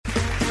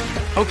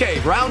Okay,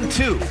 round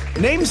 2.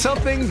 Name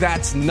something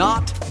that's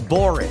not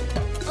boring.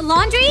 A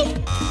laundry?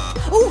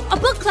 Ooh, a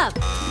book club.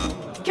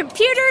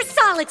 Computer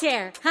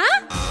solitaire,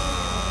 huh?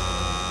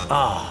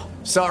 Ah,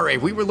 sorry,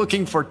 we were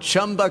looking for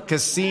Chumba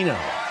Casino.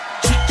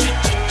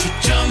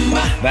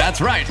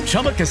 That's right,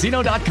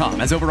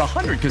 ChumbaCasino.com has over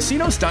 100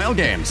 casino-style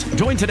games.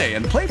 Join today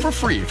and play for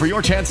free for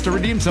your chance to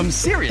redeem some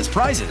serious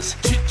prizes.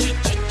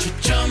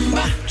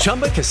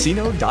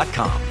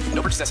 ChumbaCasino.com.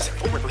 No purchase necessary.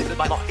 Void where prohibited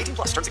by law. 18+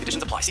 terms and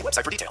conditions apply. See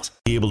website for details.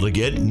 Able to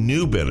get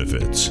new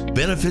benefits.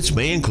 Benefits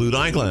may include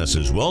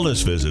eyeglasses,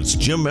 wellness visits,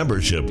 gym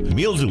membership,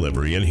 meal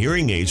delivery, and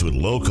hearing aids with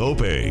low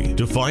copay.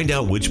 To find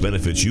out which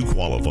benefits you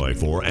qualify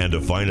for and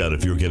to find out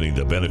if you're getting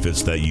the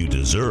benefits that you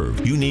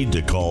deserve, you need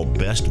to call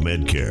Best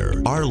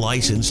Medcare. Our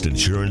licensed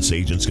insurance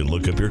agents can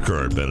look up your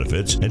current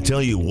benefits and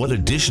tell you what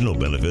additional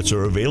benefits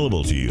are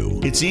available to you.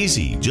 It's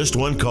easy, just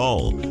one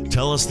call.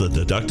 Tell us the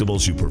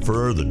deductibles you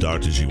prefer, the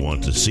doctors you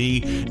want to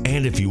see,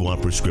 and if you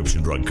want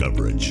prescription drug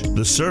coverage.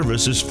 The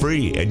service is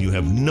free and you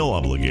have no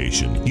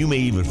obligation. You may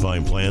even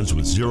find plans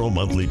with 0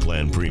 monthly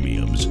plan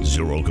premiums,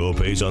 0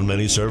 copays on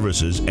many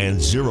services,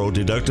 and 0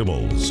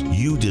 deductibles.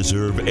 You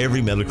deserve every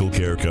medical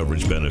care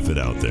coverage benefit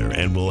out there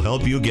and we'll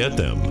help you get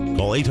them.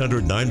 Call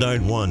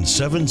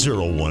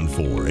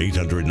 800-991-7014.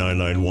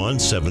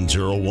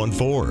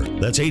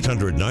 800-991-7014. That's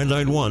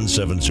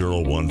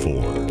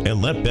 800-991-7014.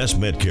 And let Best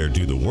Medcare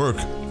do the work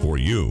for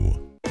you.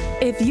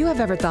 If you have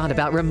ever thought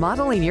about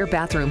remodeling your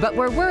bathroom but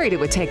were worried it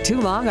would take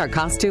too long or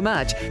cost too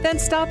much, then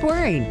stop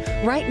worrying.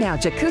 Right now,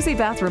 Jacuzzi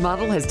Bath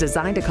Remodel has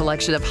designed a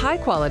collection of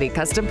high-quality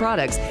custom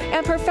products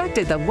and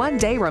perfected the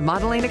one-day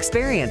remodeling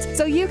experience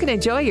so you can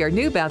enjoy your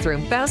new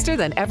bathroom faster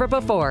than ever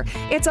before.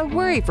 It's a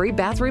worry-free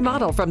bath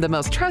remodel from the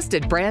most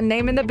trusted brand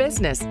name in the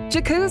business,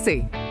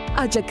 Jacuzzi.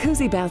 A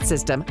jacuzzi bath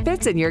system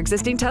fits in your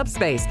existing tub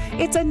space.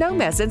 It's a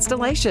no-mess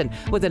installation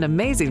with an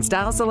amazing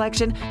style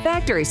selection,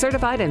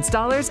 factory-certified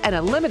installers, and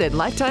a limited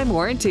lifetime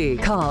warranty.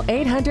 Call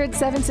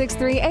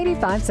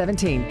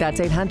 800-763-8517. That's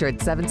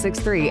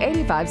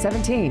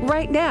 800-763-8517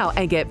 right now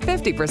and get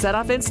 50%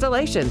 off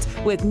installations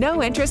with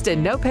no interest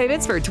and no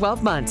payments for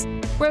 12 months.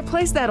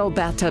 Replace that old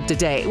bathtub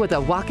today with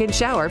a walk-in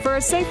shower for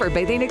a safer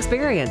bathing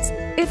experience.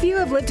 If you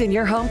have lived in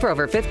your home for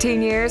over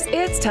 15 years,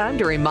 it's time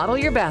to remodel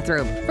your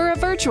bathroom. For a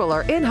virtual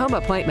or in-home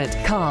appointment,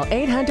 call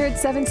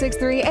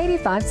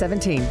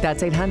 800-763-8517.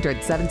 That's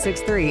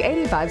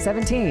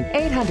 800-763-8517.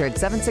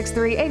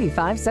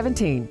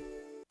 800-763-8517.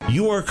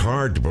 You work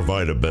hard to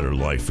provide a better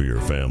life for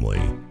your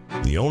family.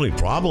 The only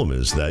problem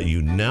is that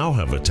you now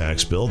have a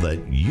tax bill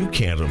that you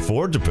can't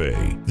afford to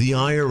pay. The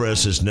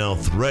IRS is now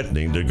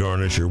threatening to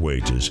garnish your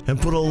wages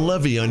and put a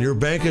levy on your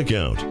bank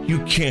account. You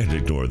can't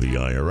ignore the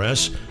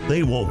IRS.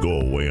 They won't go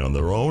away on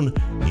their own.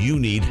 You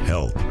need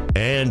help,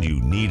 and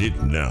you need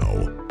it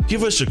now.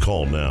 Give us a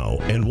call now,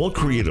 and we'll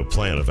create a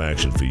plan of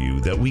action for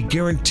you that we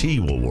guarantee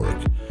will work.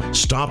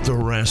 Stop the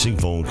harassing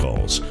phone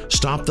calls.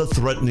 Stop the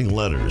threatening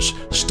letters.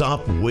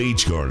 Stop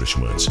wage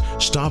garnishments.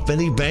 Stop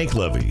any bank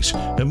levies.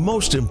 And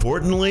most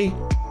importantly,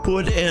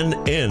 put an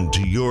end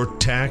to your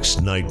tax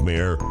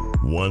nightmare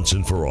once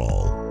and for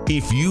all.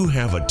 If you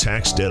have a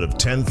tax debt of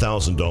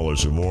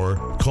 $10,000 or more,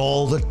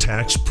 call the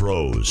Tax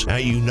Pros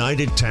at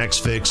United Tax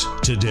Fix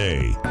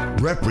today.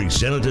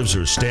 Representatives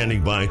are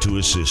standing by to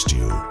assist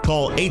you.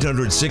 Call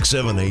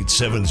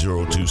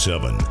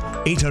 800-678-7027.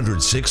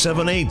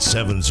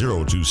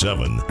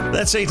 800-678-7027.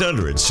 That's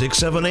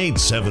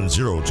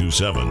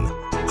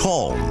 800-678-7027.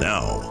 Call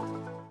now.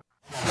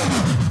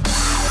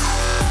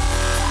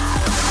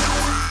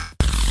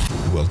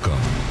 Welcome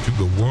to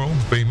the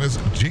world-famous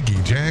Jiggy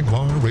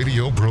Jaguar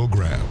radio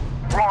program.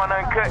 Raw and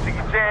uncut, Jiggy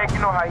Jag, you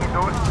know how you do it.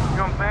 You know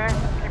what I'm saying?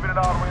 Keeping it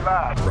all the way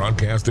live.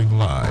 Broadcasting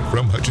live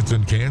from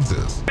Hutchinson,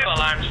 Kansas. Well,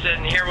 I'm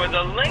sitting here with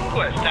a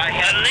linguist. I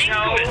had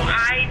no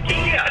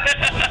idea.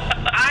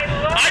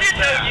 I didn't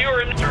know you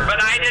were,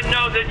 but I didn't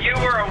know that you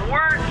were a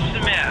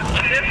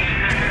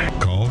wordsmith.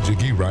 Call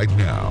Jiggy right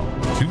now.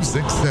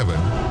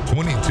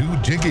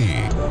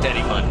 267-22-JIGGY.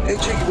 Daddy fun. Hey,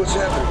 Jiggy, what's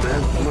happening,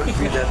 man? I'm going to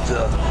read that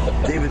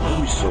David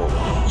Bowie song.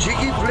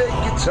 Jiggy play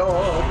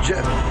guitar.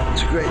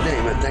 It's a great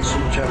name, man. Thanks so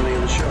much for having me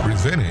on the show.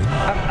 Presenting.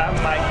 I'm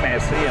Mike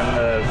Massey,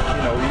 and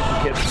you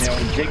can catch me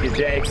on Jiggy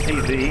Jag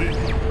TV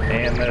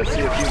and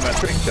see a few of my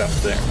trick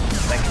shots there.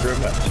 Thank you very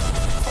much.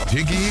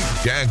 Jiggy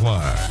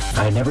Jaguar.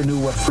 I never knew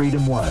what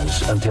freedom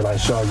was until I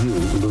saw you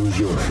lose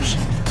yours.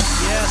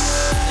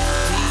 Yes,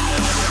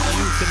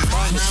 you can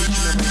find us each and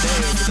every day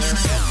over there at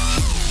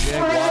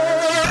Jaguar.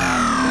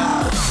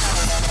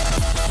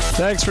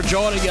 Thanks for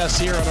joining us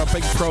here on our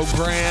big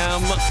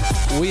program.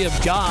 We have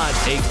got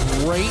a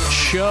great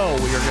show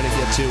we are going to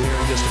get to here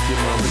in just a few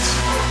moments.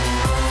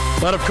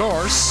 But of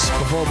course,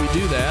 before we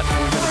do that,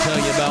 we're going to tell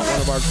you about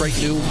one of our great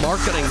new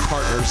marketing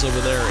partners over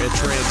there at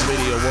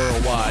Transmedia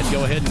Worldwide.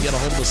 Go ahead and get a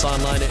hold of us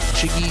online at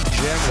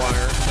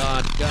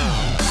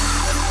JiggyJaguar.com.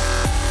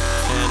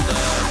 And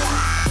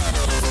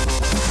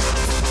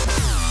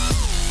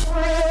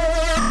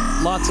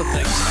lots of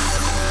things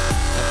happening.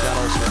 I've got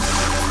all sorts of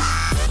things.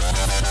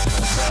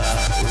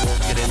 But we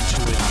won't get into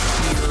it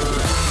here.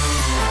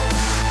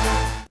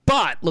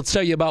 But let's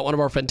tell you about one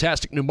of our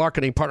fantastic new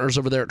marketing partners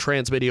over there at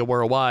Transmedia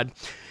Worldwide.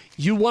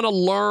 You want to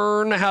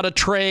learn how to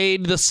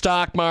trade the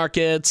stock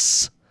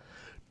markets,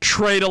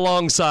 trade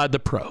alongside the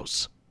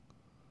pros.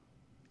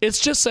 It's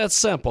just that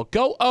simple.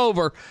 Go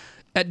over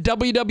at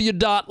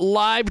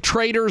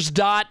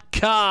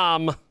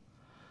www.livetraders.com.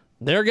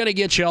 They're going to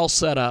get you all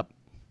set up.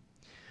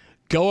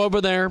 Go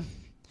over there.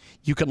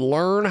 You can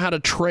learn how to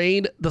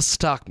trade the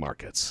stock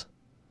markets.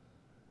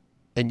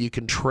 And you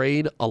can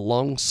trade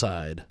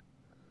alongside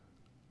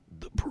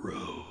the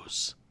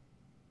pros.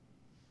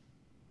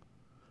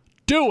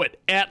 Do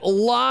it at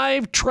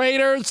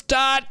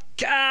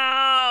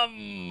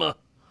livetraders.com.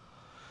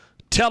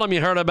 Tell them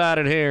you heard about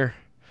it here.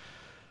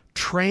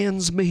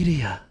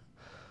 Transmedia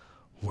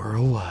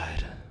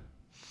Worldwide.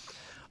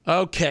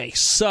 Okay,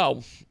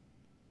 so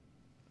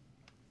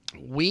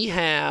we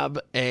have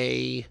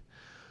a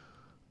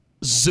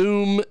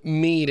Zoom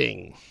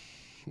meeting.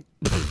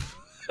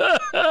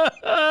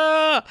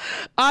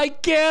 I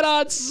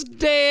cannot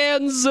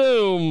stand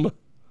Zoom.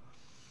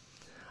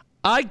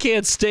 I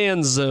can't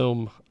stand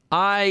Zoom.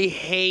 I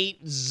hate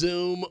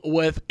Zoom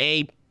with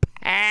a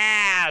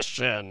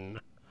passion.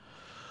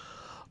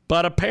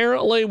 But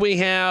apparently we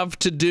have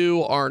to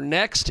do our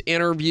next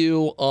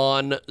interview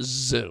on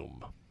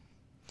Zoom.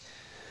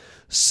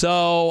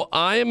 So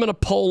I am going to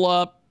pull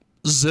up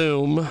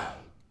Zoom,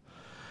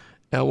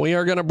 and we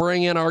are going to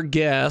bring in our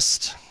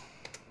guest.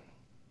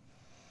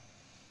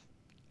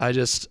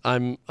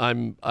 I'm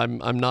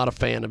not a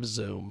fan of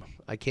Zoom.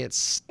 I can't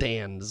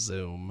stand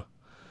Zoom.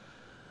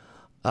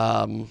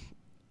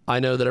 I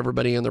know that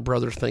everybody and their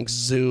brother thinks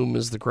Zoom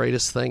is the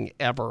greatest thing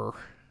ever,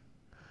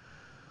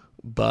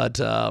 but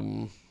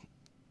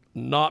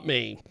not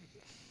me.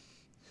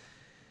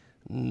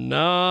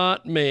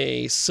 Not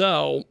me.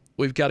 So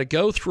we've got to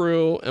go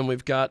through and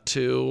we've got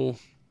to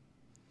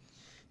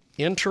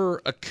enter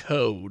a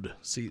code.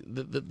 See,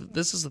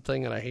 this is the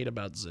thing that I hate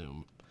about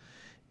Zoom,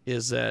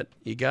 is that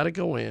you got to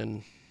go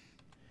in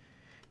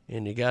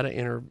and you got to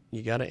enter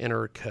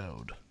a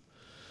code.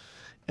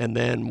 And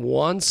then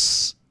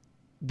once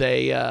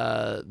they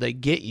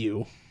get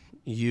you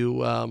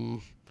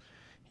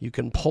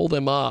can pull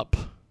them up.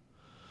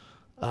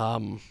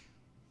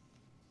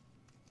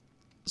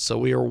 So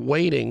we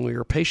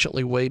are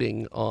patiently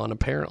waiting on,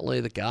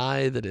 apparently the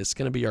guy that is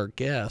going to be our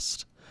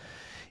guest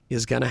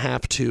is going to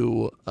have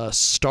to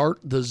start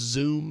the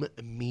Zoom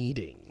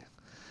meeting.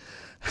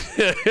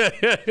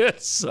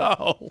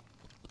 So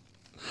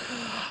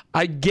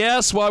I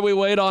guess while we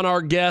wait on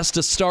our guest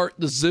to start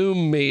the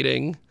Zoom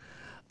meeting,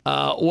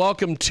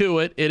 welcome to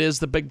it. It is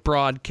the big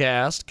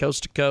broadcast,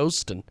 coast to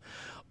coast and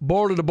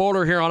border to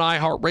border here on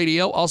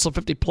iHeartRadio. Also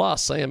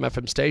 50-plus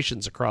AM/FM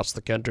stations across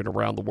the country and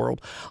around the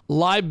world.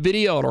 Live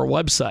video on our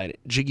website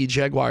at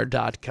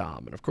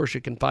JiggyJaguar.com. And, of course,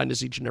 you can find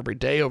us each and every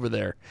day over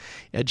there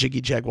at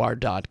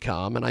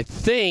JiggyJaguar.com. And I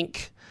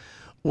think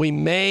we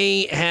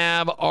may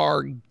have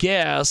our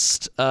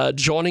guest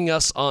joining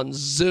us on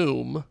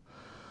Zoom,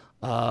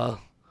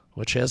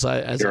 which, as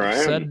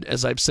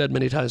I've said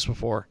many times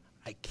before,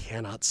 I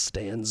cannot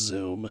stand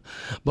Zoom,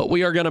 but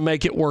we are going to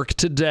make it work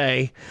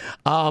today.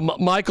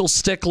 Michael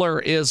Stickler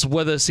is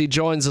with us. He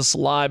joins us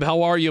live.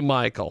 How are you,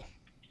 Michael?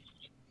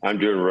 I'm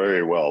doing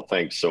very well.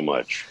 Thanks so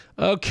much.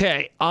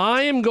 Okay.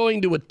 I am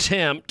going to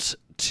attempt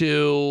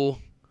to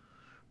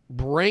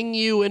bring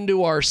you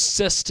into our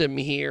system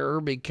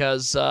here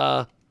because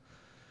our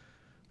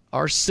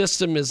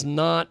system is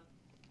not,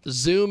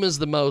 Zoom is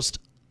the most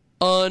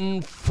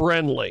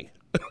unfriendly.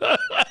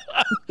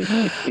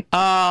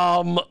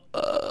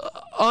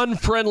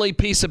 Unfriendly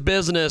piece of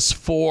business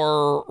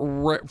for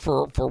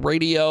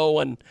radio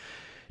and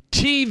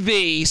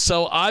TV.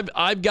 So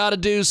I've got to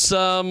do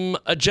some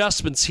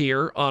adjustments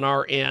here on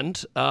our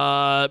end.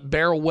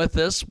 Bear with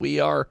us.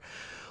 We are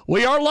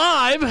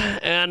live,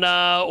 and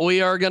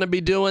we are going to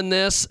be doing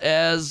this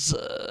as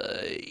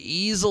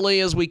easily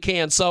as we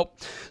can. So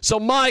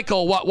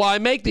Michael, while I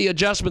make the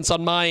adjustments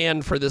on my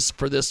end for this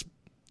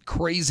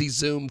crazy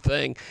Zoom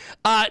thing,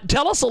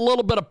 tell us a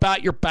little bit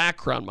about your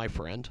background, my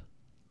friend.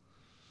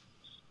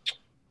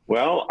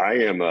 Well, I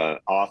am an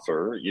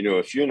author. You know,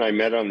 if you and I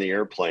met on the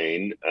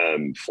airplane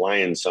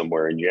flying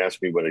somewhere and you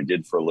asked me what I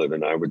did for a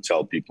living, I would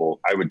tell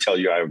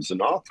you I was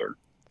an author,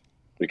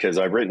 because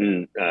I've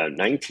written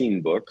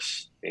 19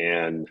 books,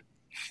 and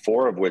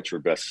 4 of which were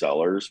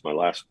bestsellers, my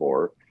last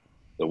 4.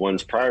 The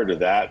ones prior to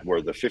that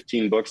were the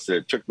 15 books that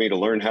it took me to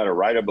learn how to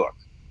write a book.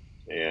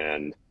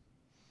 And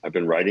I've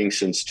been writing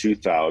since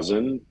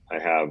 2000. I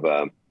have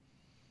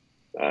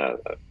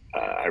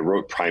I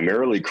wrote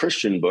primarily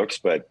Christian books,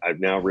 but I've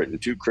now written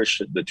 2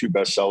 Christian. The 2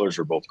 bestsellers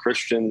are both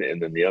Christian,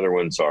 and then the other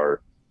ones are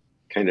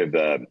kind of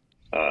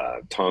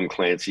Tom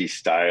Clancy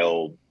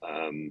style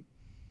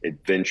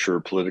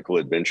political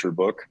adventure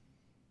book,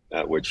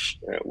 which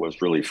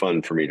was really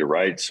fun for me to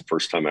write. It's the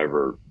first time I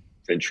ever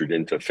ventured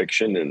into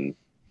fiction, and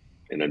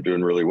I'm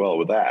doing really well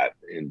with that.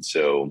 And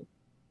so,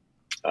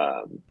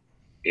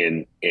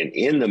 in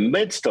the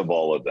midst of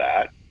all of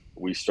that,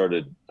 we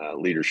started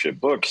Leadership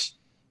Books.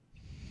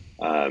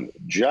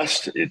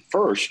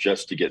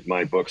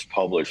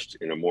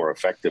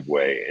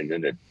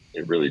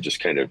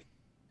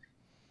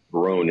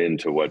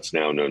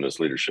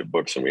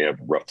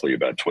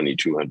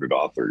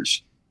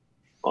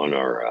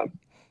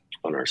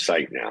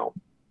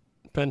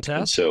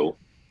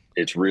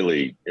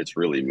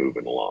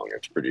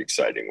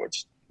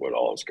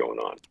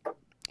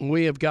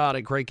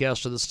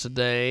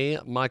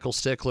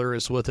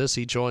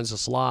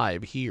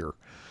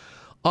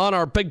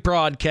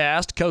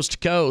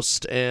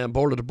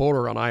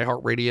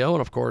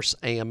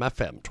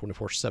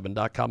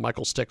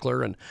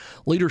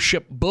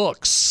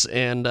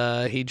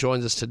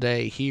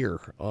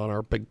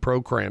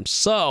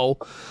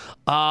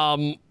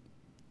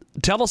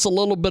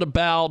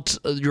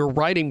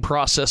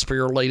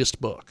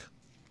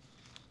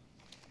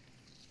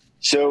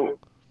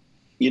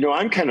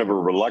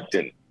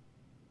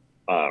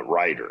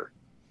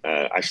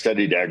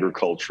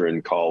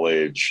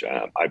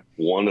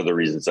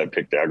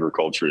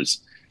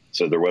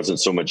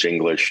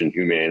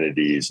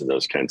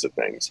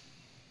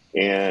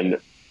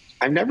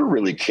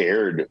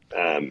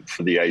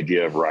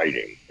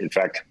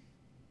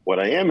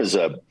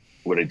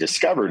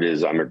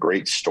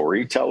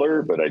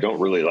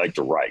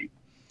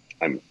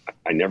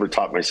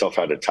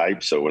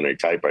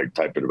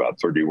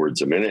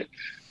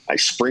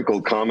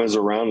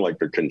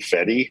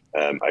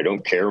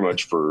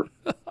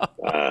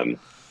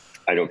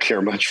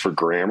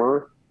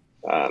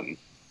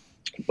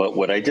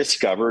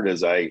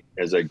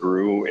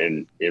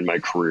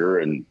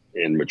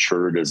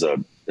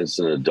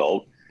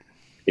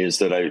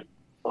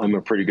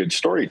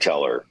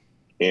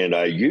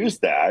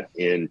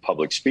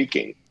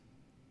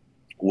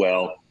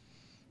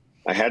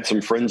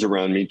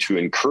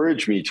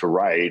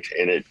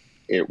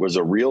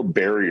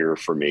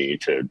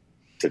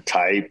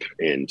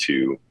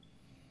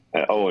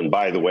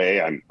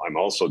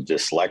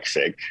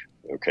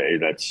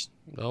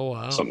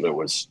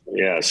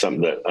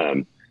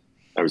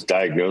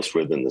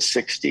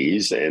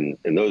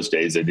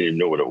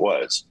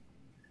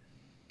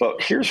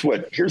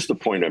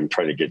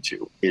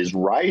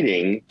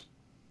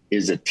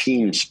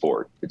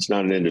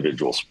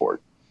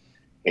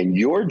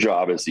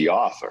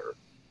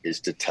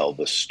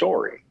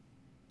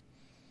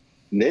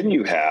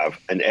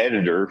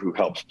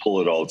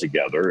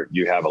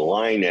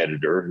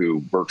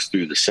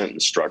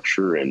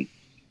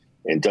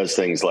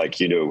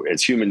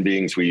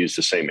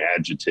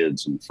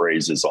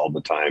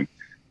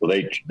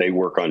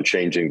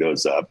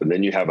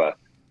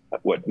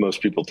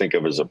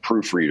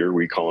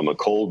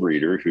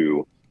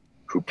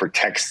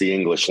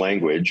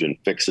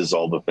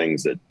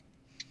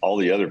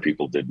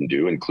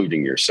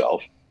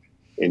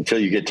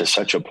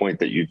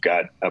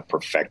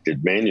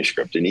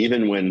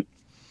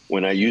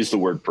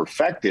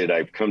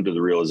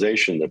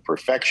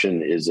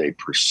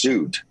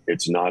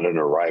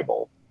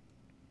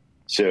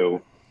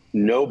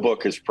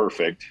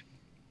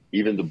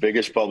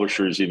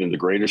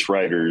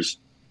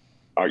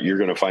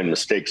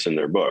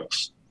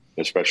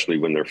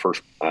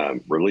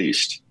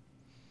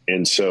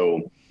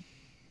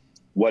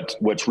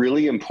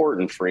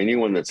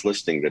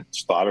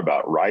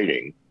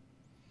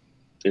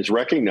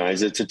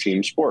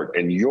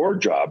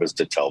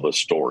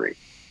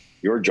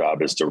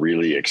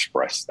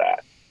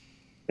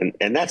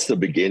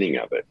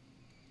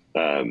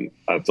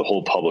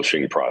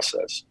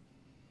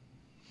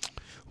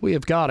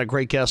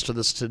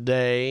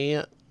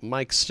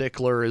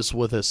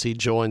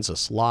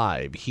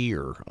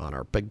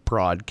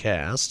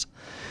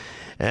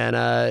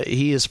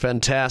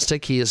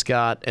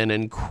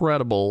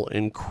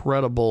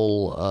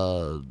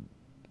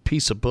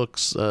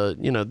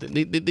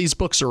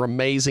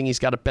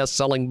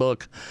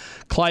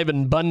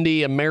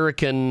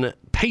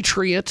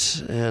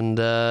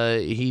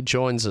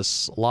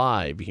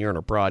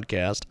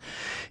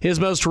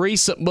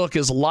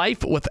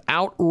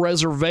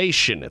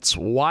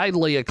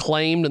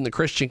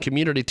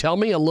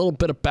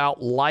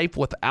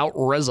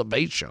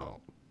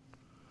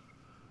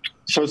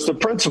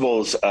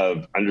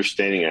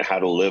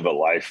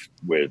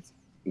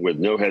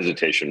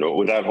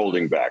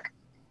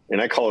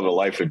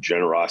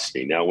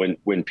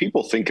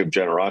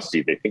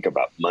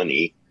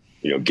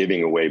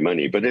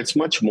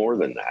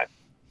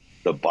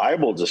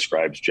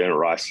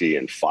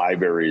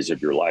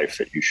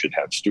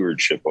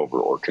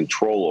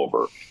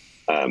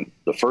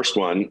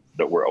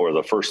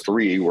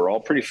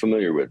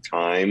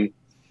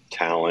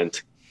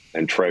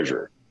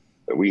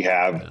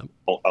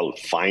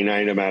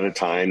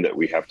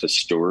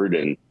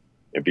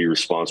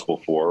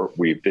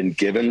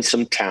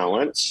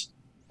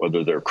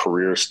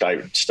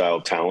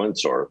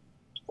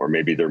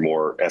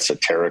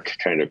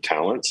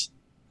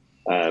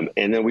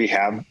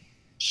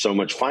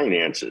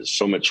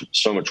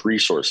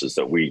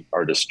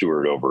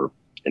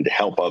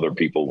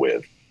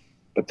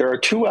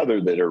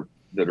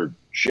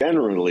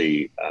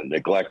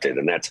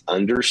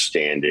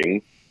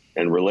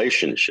 and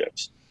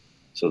relationships.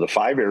 So the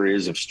 5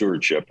 areas of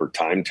stewardship are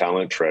time,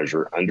 talent,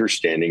 treasure,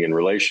 understanding, and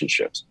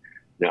relationships.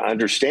 Now,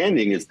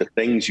 understanding is the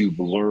things you've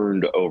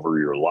learned over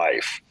your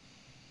life.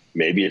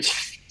 Maybe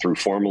it's through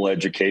formal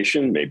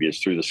education. Maybe it's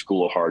through the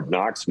school of hard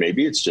knocks.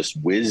 Maybe it's just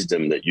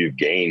wisdom that you've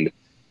gained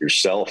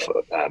yourself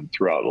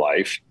throughout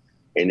life.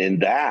 And in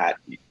that,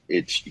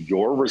 it's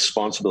your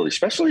responsibility,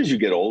 especially as you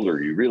get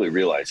older, you really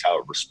realize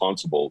how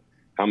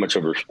much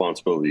of a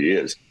responsibility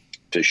it is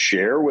to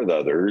share with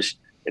others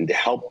and to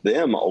help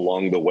them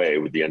along the way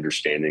with the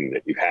understanding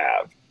that you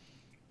have.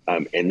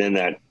 And then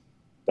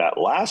that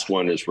last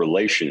one is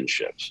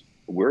relationships.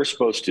 We're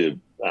supposed to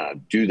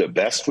do the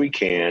best we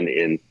can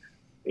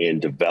in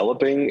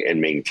developing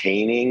and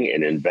maintaining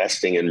and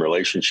investing in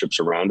relationships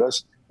around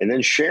us, and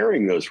then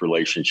sharing those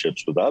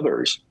relationships with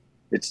others.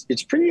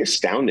 It's pretty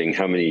astounding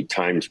how many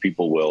times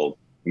people will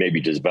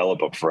maybe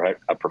develop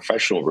a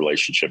professional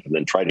relationship and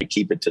then try to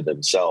keep it to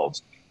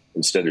themselves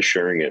instead of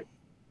sharing it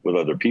with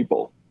other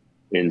people.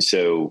 And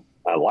so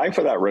a life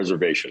without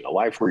reservation, a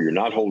life where you're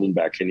not holding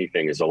back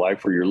anything, is a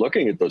life where you're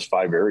looking at those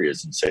 5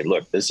 areas and saying,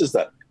 look, this is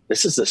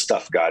the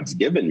stuff God's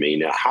given me.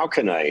 Now, how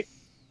can I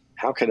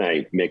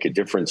make a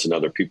difference in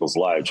other people's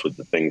lives with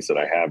the things that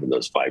I have in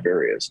those 5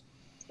 areas?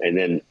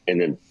 And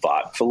then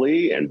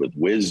thoughtfully and with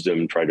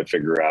wisdom, try to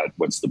figure out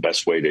what's the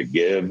best way to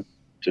give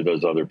to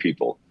those other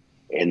people.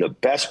 And the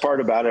best part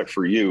about it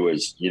for you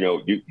is,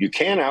 you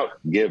can't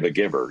outgive a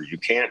giver. You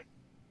can't,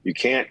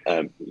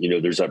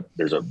 there's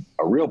a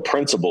real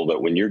principle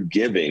that when you're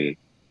giving,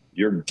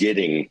 you're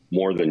getting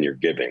more than you're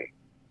giving.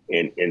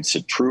 And it's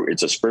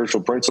a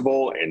spiritual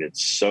principle, and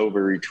it's so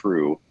very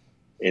true.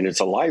 And it's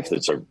a life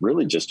that's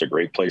really just a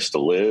great place to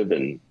live.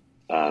 And,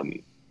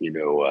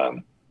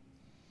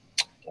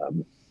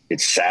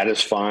 it's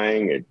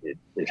satisfying.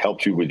 It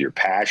helps you with your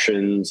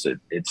passions.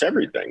 It's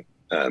everything.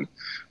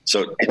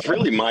 So it's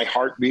really my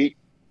heartbeat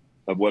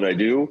of what I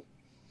do.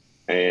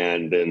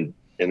 And then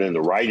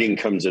the writing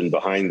comes in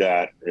behind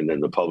that. And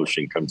then the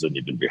publishing comes in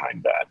even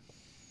behind that.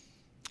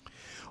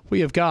 We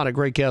have got a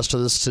great guest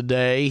with us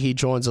today. He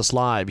joins us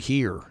live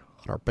here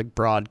on our big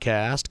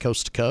broadcast,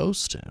 coast to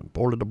coast and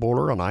border to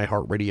border on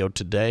iHeartRadio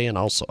today, and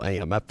also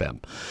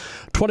AM/FM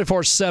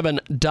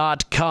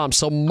 247.com.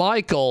 So,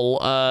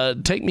 Michael,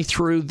 take me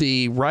through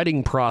the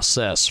writing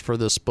process for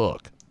this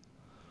book.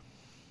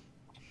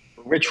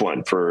 Which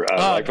one? For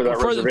Life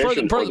Without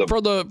Reservation? For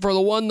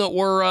the one that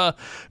we're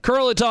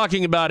currently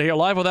talking about here,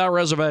 Life Without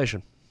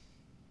Reservation.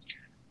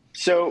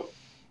 So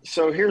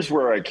here's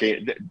where I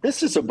came.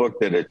 This is a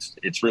book that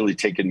it's really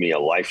taken me a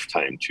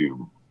lifetime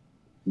to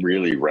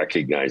really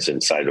recognize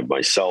inside of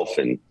myself,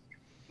 and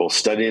both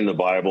studying the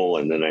Bible.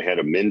 And then I had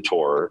a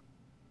mentor,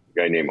 a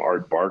guy named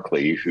Art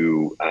Barkley,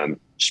 who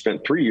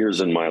spent 3 years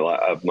of my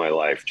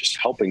life just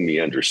helping me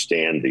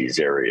understand these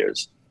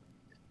areas.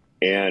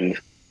 And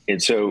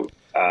so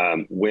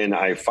when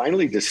I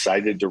finally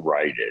decided to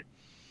write it,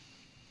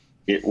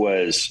 it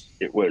was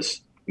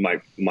my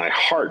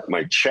heart,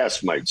 my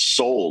chest, my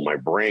soul, my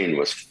brain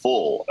was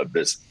full of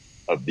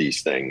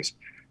these things.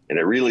 And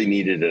I really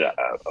needed a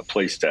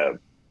place to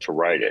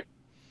write it.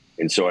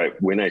 And so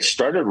when I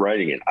started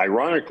writing it,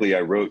 ironically, I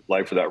wrote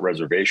Life Without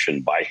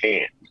Reservation by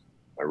hand.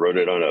 I wrote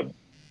it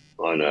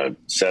on a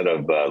set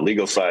of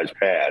legal size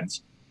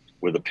pads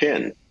with a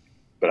pen,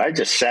 but I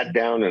just sat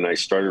down and I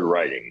started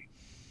writing.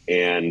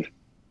 And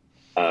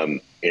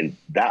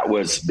that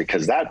was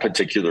because that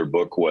particular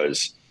book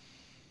was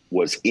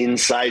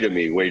inside of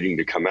me waiting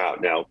to come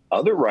out. Now,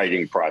 other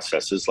writing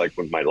processes, like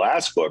with my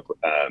last book,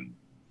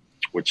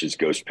 which is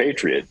Ghost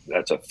Patriot,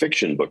 that's a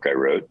fiction book I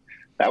wrote.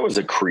 That was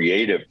a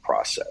creative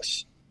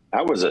process.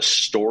 That was a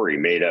story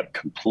made up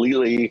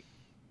completely,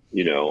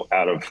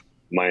 out of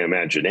my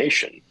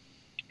imagination.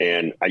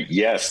 And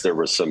yes, there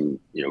were some,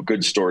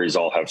 good stories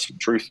all have some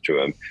truth to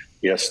them.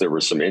 Yes, there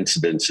were some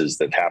incidences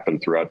that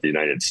happened throughout the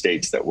United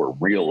States that were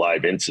real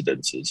live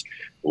incidences.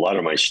 A lot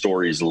of my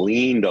stories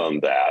leaned on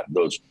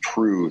those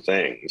true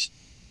things,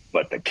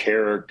 but the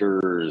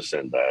characters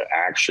and the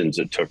actions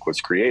it took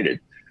was created.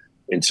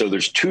 And so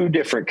there's two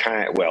different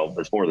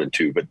there's more than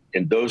two, but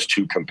in those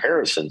two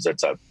comparisons,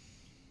 that's a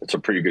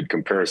pretty good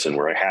comparison,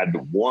 where I had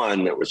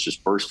one that was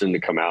just bursting to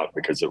come out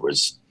because it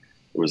was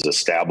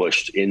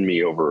established in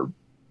me over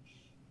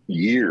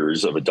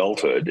years of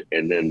adulthood.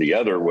 And then the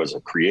other was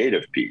a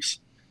creative piece.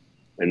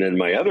 And then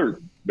my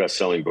other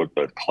best-selling book,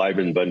 the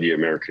Cliven Bundy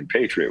American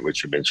Patriot,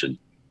 which you mentioned,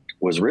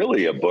 was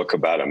really a book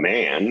about a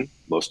man,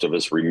 most of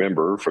us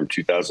remember from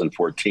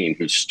 2014,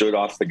 who stood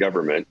off the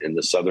government in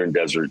the southern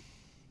desert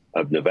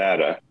of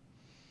Nevada,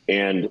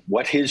 and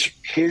what his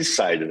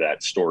side of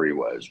that story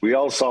was. We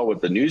all saw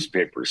what the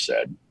newspaper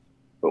said,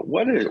 but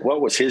what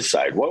was his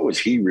side? What was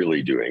he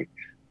really doing?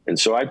 And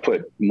so I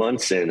put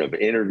months in of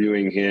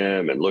interviewing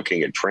him and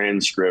looking at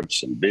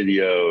transcripts and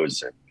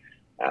videos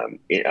and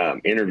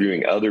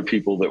interviewing other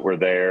people that were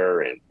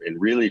there, and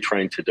really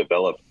trying to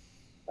develop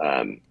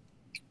a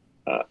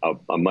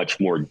much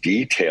more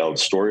detailed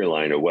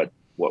storyline of what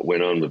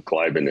went on with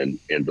Cliven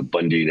and the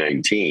Bundy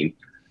 19.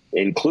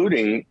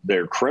 including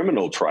their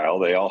criminal trial.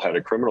 They all had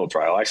a criminal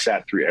trial. I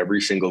sat through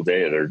every single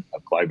day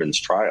of Cliven's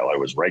trial. I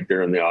was right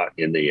there in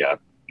the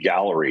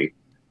gallery.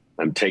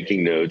 I'm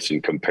taking notes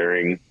and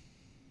comparing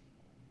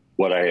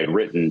what I had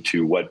written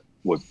to what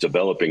was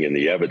developing in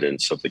the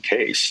evidence of the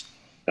case.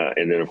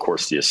 And then, of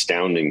course, the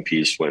astounding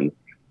piece when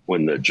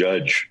the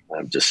judge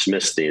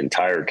dismissed the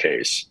entire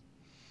case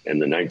and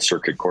the Ninth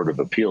Circuit Court of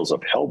Appeals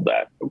upheld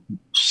that,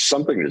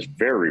 something that's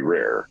very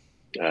rare.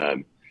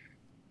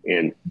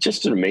 And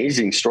just an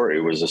amazing story.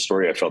 It was a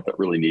story I felt that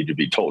really needed to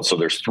be told. So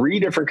there's 3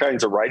 different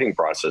kinds of writing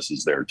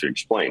processes there to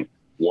explain.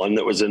 One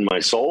that was in my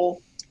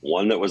soul,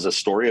 one that was a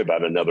story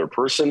about another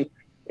person,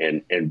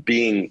 and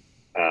being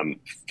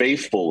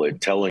faithful in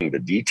telling the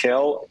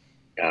detail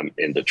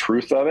and the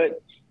truth of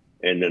it.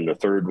 And then the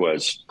third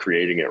was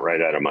creating it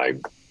right out of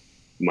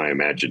my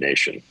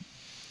imagination.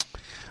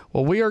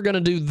 Well, we are going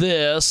to do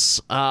this.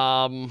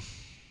 I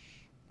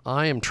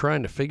am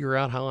trying to figure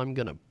out how I'm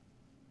going to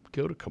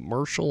go to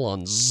commercial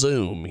on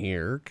Zoom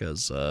here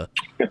because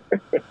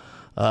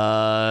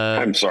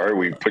I'm sorry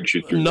we put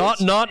you through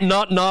not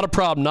a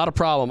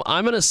problem.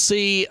 I'm going to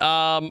see.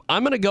 I'm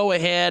going to go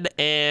ahead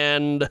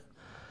and I'm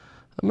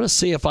going to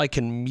see if I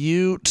can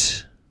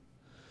mute.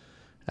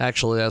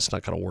 Actually, that's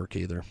not going to work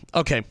either.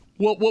 Okay.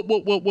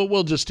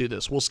 We'll just do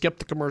this. We'll skip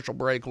the commercial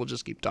break. We'll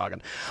just keep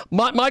talking.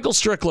 Michael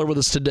Strickler with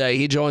us today.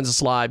 He joins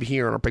us live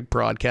here on our big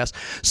broadcast.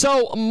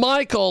 So,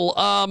 Michael,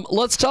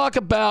 let's talk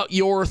about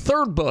your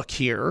third book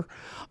here.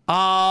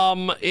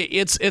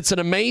 It's an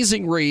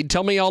amazing read.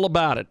 Tell me all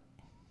about it.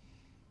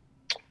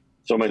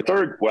 So my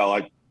third,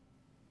 I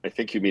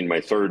think you mean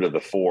my third of the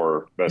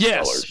 4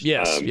 bestsellers.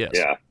 Yes.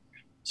 Yeah.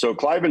 So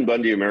Cliven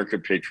Bundy, American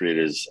Patriot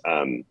is,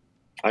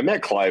 I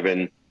met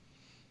Cliven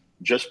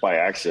just by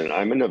accident.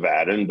 I'm a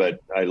Nevadan, but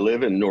I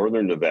live in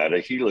northern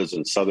Nevada. He lives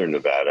in southern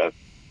Nevada.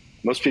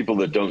 Most people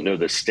that don't know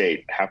the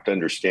state have to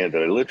understand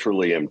that I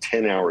literally am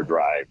 10-hour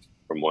drive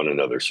from one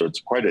another. So it's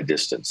quite a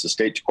distance. The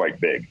state's quite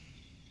big.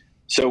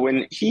 So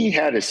when he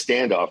had a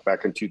standoff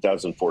back in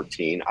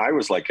 2014, I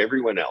was like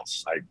everyone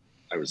else.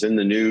 I was in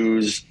the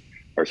news,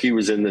 or he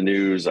was in the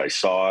news. I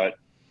saw it.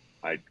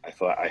 I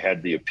thought I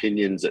had the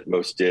opinions that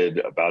most did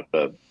about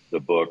the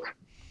book.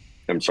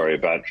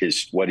 About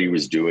what he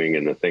was doing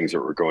and the things that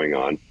were going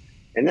on.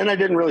 And then I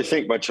didn't really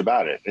think much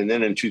about it. And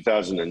then in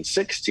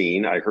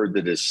 2016, I heard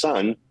that his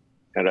son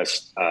had a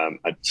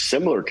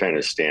similar kind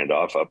of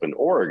standoff up in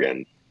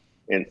Oregon.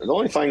 And the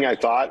only thing I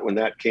thought when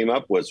that came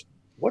up was,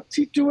 what's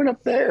he doing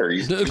up there?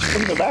 He's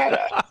from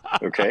Nevada.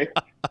 Okay.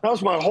 That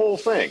was my whole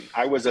thing.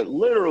 I was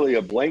literally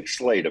a blank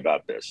slate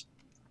about this.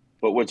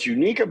 But what's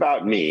unique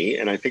about me,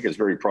 and I think it's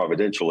very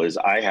providential, is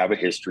I have a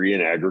history in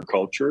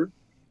agriculture.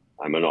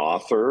 I'm an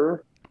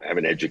author. I have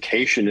an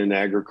education in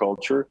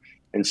agriculture.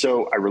 And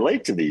so I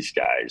relate to these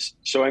guys.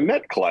 So I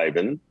met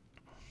Cliven,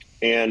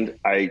 and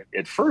I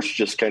at first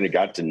just kind of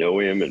got to know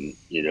him and,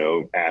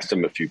 asked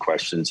him a few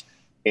questions.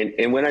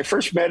 And when I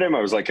first met him,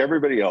 I was like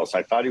everybody else.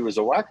 I thought he was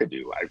a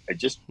wackadoo. I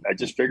just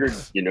figured,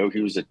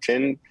 he was a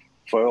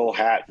tinfoil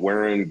hat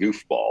wearing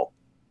goofball,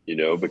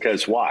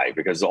 because why?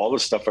 Because all the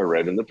stuff I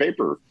read in the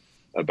paper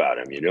about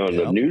him, and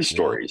the news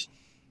stories.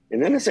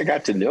 And then as I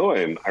got to know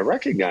him, I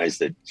recognized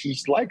that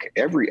he's like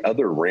every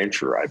other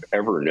rancher I've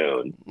ever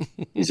known.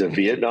 He's a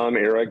Vietnam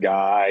era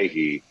guy.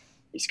 He's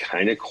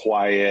kind of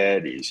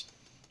quiet.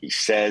 He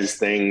says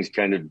things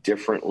kind of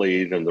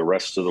differently than the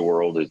rest of the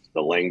world,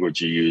 the language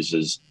he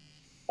uses.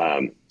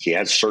 He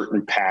has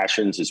certain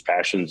passions. His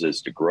passions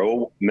is to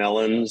grow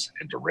melons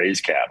and to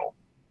raise cattle.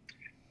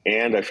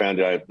 And I found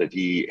out that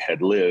he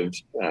had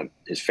lived,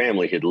 his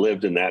family had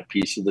lived in that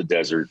piece of the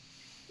desert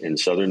in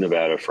southern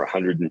Nevada for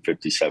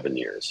 157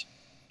 years.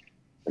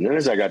 And then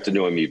as I got to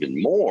know him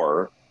even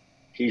more,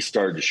 he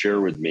started to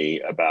share with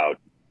me about,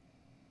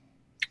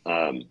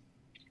 I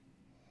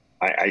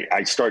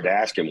started to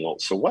ask him, well,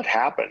 so what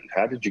happened?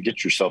 How did you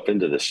get yourself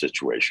into this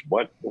situation?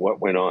 What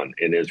went on?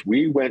 And as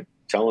he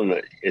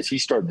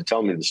started to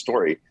tell me the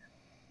story,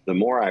 the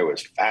more I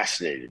was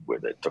fascinated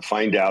with it, to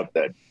find out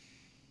that,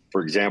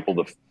 for example,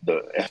 the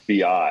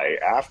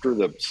FBI, after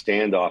the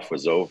standoff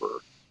was over,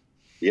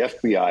 the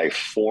FBI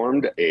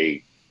formed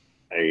a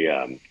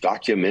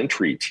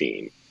documentary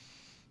team,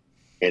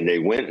 and they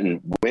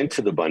went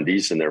to the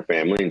Bundys and their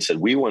family and said,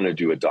 we want to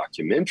do a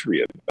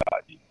documentary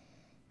about you.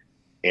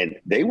 And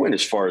they went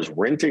as far as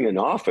renting an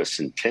office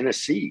in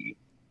Tennessee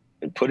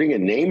and putting a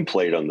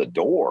nameplate on the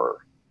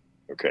door.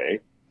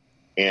 Okay.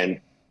 And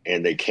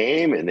they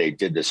came and they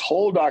did this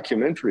whole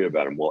documentary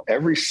about him. Well,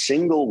 every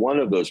single one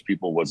of those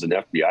people was an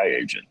FBI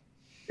agent.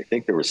 I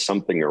think there was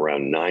something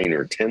around 9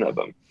 or 10 of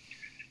them.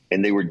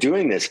 And they were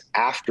doing this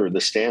after the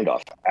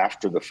standoff,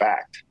 after the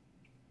fact.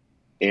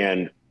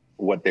 And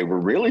what they were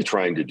really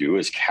trying to do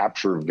is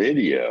capture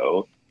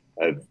video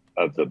of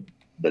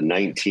the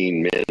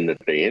 19 men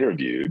that they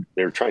interviewed.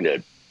 They were trying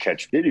to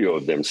catch video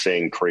of them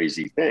saying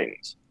crazy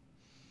things.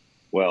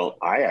 Well,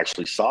 I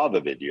actually saw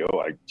the video.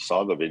 I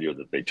saw the video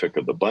that they took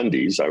of the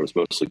Bundys. I was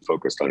mostly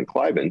focused on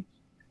Cliven.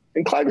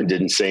 And Cliven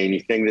didn't say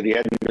anything that he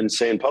hadn't been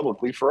saying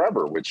publicly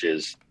forever, which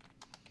is,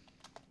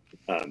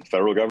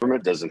 federal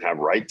government doesn't have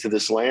right to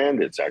this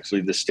land. It's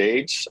actually the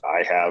states.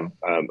 I have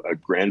a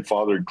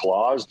grandfathered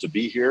clause to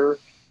be here,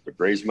 to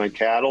graze my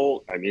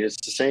cattle. I mean, it's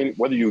the same,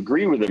 whether you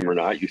agree with him or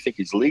not, you think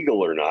he's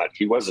legal or not.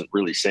 He wasn't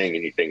really saying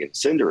anything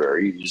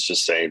incendiary. He was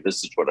just saying,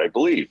 this is what I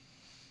believe.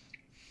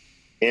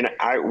 And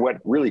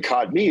what really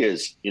caught me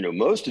is,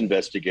 most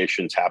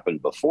investigations happen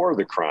before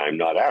the crime,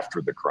 not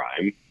after the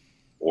crime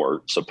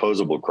or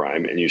supposable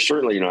crime. And you're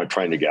certainly not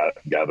trying to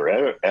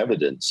gather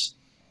evidence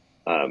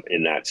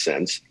in that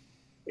sense.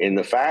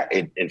 In fact,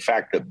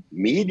 the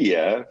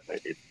media,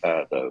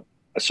 the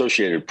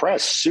Associated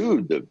Press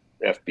sued the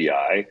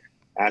FBI,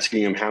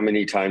 asking him how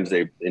many times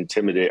they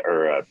intimidated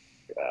or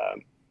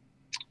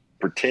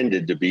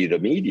pretended to be the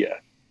media.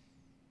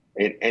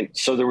 And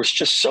so there was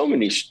just so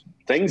many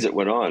things that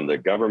went on. The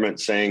government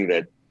saying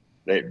that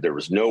there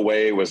was no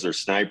way was there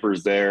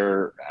snipers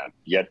there,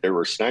 yet there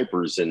were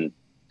snipers in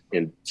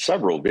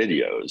several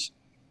videos.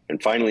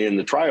 And finally, in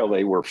the trial,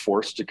 they were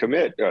forced to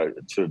admit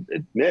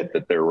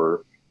that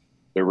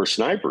there were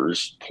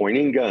snipers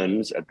pointing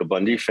guns at the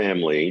Bundy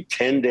family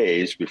 10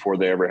 days before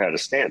they ever had a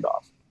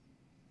standoff.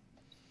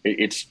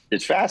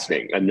 It's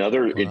fascinating.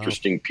 Another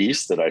interesting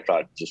piece that I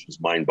thought just was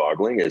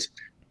mind-boggling is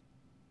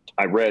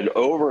I read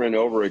over and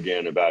over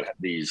again about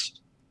these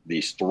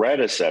threat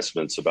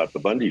assessments about the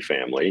Bundy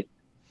family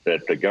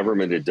that the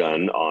government had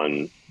done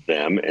on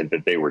them and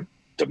that they were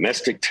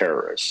domestic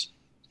terrorists,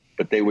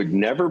 but they would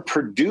never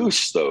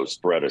produce those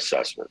threat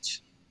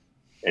assessments.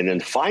 And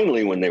then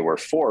finally, when they were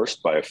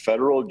forced by a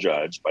federal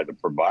judge, by the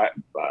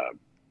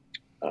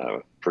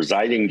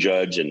presiding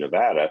judge in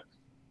Nevada,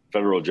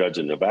 federal judge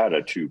in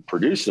Nevada, to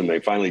produce them, they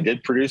finally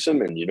did produce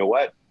them. And you know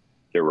what?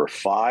 There were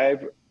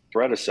 5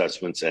 threat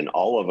assessments, and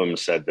all of them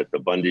said that the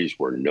Bundys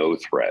were no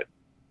threat.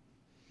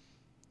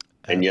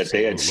 And yet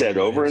they had said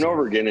over and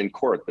over again in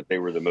court that they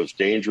were the most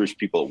dangerous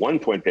people. At one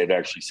point, they'd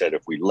actually said,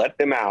 if we let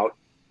them out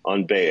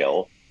on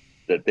bail,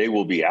 that they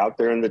will be out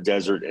there in the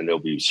desert and they'll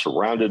be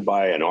surrounded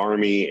by an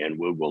army and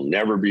we will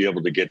never be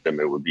able to get them.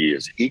 It would be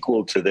as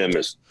equal to them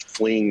as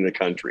fleeing the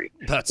country.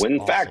 When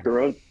in fact,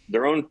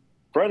 their own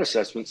threat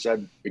assessment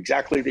said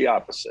exactly the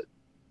opposite.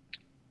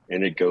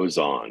 And it goes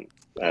on.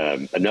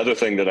 Another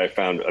thing that I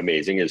found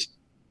amazing is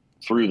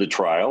through the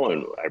trial,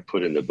 and I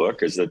put in the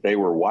book, is that they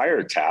were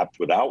wiretapped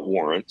without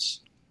warrants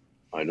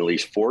on at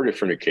least 4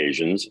 different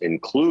occasions,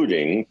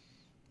 including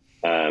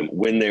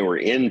when they were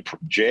in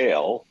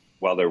jail.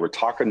 While they were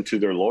talking to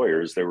their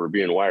lawyers, they were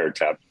being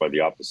wiretapped by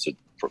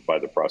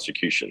the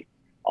prosecution,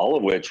 all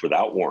of which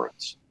without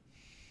warrants,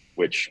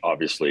 which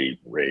obviously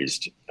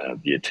raised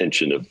the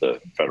attention of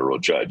the federal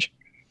judge.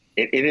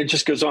 And it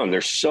just goes on.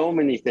 There's so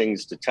many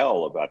things to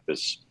tell about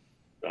this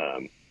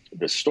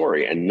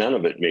story, and none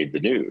of it made the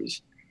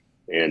news.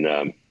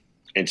 And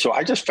so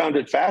I just found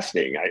it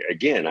fascinating.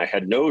 I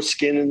had no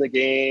skin in the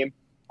game.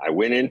 I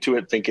went into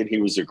it thinking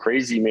he was a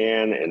crazy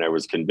man, and I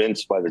was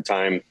convinced by the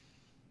time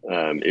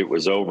it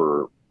was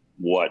over,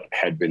 what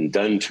had been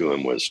done to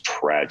him was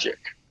tragic.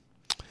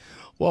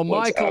 Well,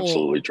 Michael,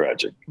 absolutely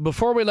tragic.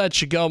 Before we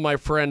let you go, my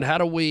friend, how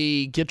do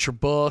we get your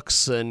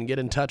books and get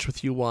in touch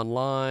with you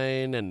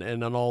online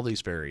and on all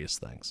these various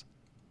things?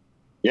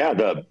 Yeah,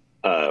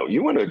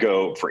 you want to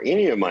go for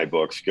any of my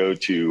books, go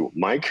to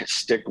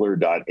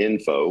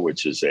mikestickler.info,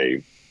 which is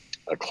a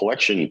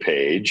collection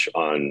page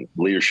on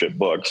leadership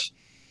books.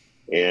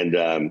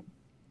 And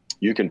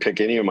you can pick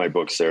any of my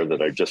books there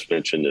that I just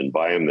mentioned and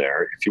buy them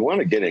there. If you want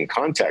to get in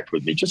contact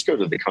with me, just go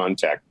to the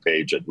contact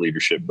page at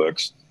Leadership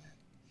Books,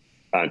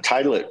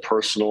 title it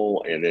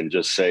personal, and then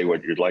just say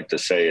what you'd like to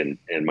say,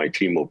 and my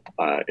team will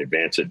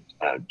advance it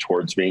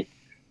towards me,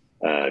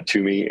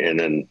 to me. And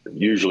then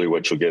usually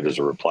what you'll get is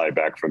a reply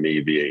back from me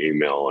via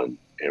email,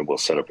 and we'll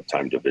set up a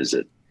time to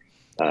visit.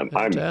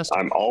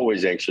 I'm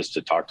always anxious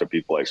to talk to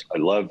people. I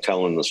love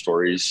telling the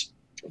stories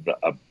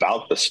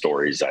about the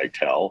stories I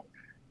tell.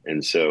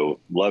 And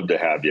so love to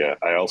have you.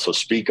 I also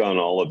speak on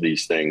all of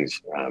these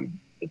things.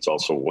 It's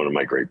also one of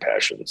my great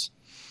passions.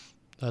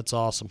 That's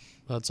awesome.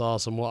 That's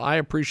awesome. Well, I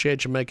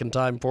appreciate you making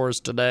time for us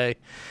today.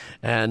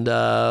 And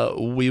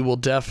we will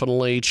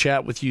definitely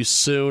chat with you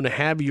soon.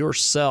 Have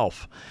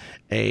yourself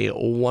a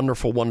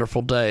wonderful,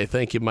 wonderful day.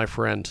 Thank you, my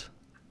friend.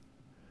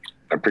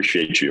 I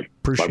appreciate you.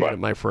 Appreciate it,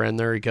 my friend.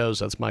 There he goes.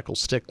 That's Michael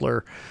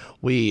Stickler.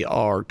 We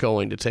are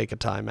going to take a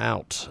time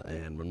out.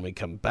 And when we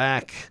come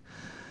back...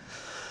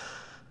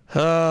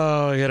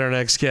 Oh, we got our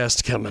next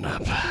guest coming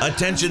up.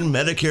 Attention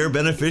Medicare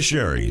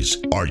beneficiaries.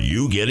 Are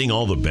you getting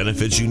all the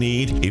benefits you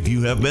need? If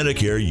you have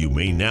Medicare, you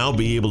may now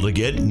be able to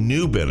get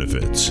new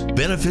benefits.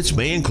 Benefits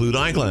may include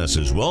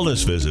eyeglasses,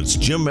 wellness visits,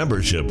 gym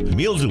membership,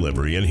 meal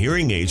delivery, and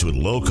hearing aids with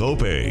low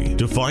copay.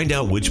 To find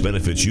out which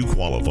benefits you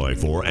qualify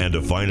for and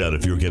to find out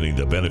if you're getting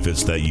the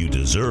benefits that you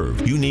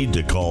deserve, you need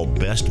to call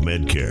Best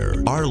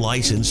Medcare. Our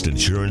licensed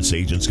insurance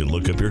agents can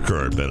look up your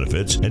current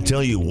benefits and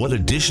tell you what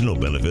additional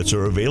benefits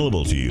are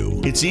available to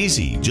you. It's It's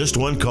easy, just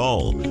one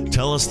call.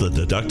 Tell us the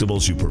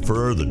deductibles you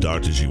prefer, the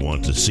doctors you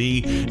want to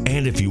see,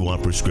 and if you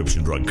want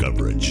prescription drug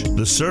coverage.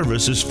 The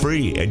service is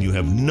free and you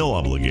have no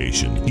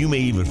obligation. You may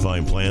even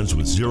find plans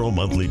with 0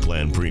 monthly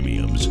plan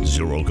premiums,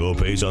 0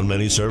 copays on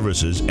many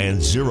services,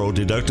 and 0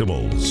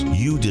 deductibles.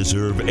 You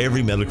deserve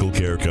every medical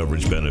care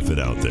coverage benefit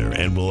out there,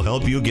 and we'll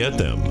help you get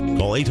them.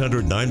 Call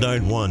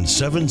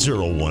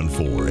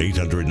 800-991-7014.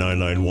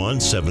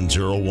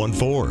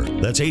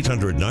 800-991-7014. That's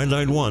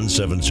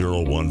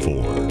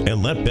 800-991-7014.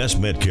 And let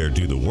Best Medcare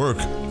do the work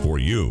for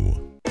you.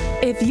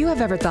 If you have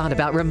ever thought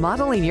about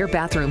remodeling your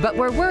bathroom but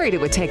were worried it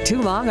would take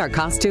too long or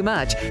cost too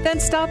much, then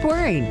stop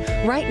worrying.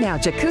 Right now,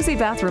 Jacuzzi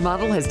Bath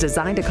Remodel has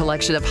designed a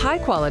collection of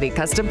high-quality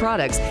custom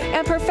products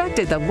and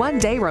perfected the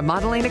one-day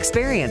remodeling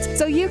experience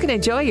so you can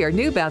enjoy your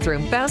new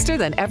bathroom faster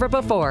than ever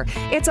before.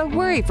 It's a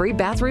worry-free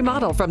bath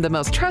remodel from the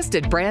most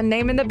trusted brand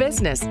name in the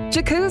business,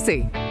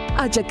 Jacuzzi.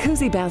 A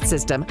jacuzzi bath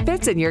system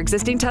fits in your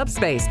existing tub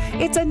space.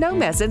 It's a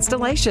no-mess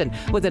installation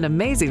with an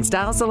amazing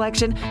style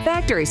selection,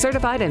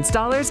 factory-certified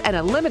installers, and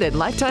a limited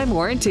lifetime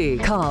warranty.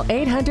 Call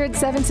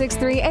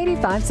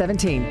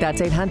 800-763-8517.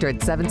 That's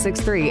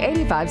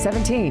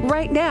 800-763-8517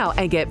 right now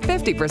and get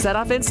 50%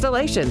 off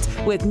installations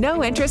with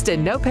no interest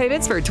and no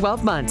payments for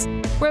 12 months.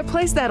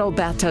 Replace that old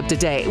bathtub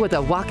today with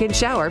a walk-in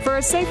shower for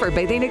a safer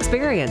bathing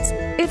experience.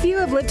 If you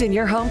have lived in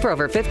your home for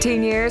over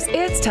 15 years,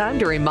 it's time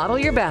to remodel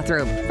your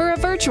bathroom. For a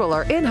virtual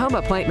or in-home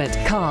appointment,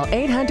 call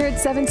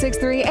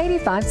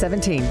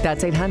 800-763-8517.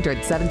 That's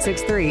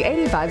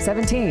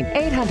 800-763-8517.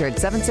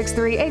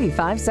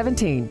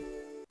 800-763-8517.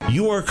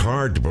 You work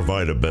hard to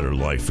provide a better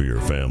life for your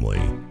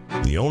family.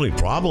 The only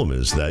problem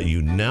is that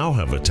you now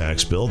have a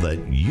tax bill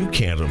that you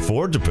can't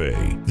afford to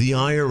pay. The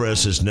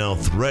IRS is now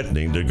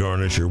threatening to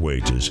garnish your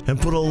wages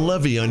and put a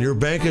levy on your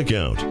bank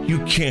account. You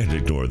can't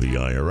ignore the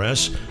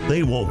IRS.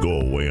 They won't go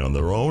away on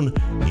their own.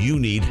 You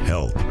need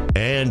help,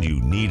 and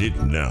you need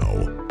it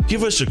now.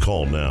 Give us a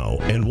call now,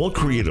 and we'll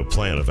create a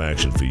plan of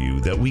action for you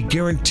that we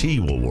guarantee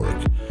will work.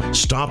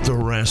 Stop the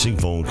harassing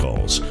phone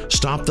calls.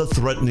 Stop the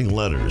threatening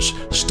letters.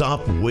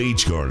 Stop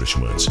wage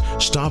garnishments.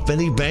 Stop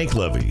any bank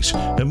levies.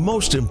 And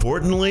most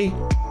importantly,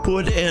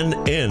 put an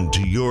end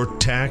to your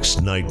tax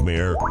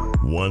nightmare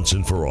once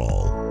and for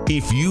all.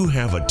 If you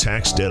have a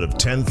tax debt of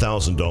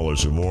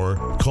 $10,000 or more,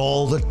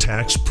 call the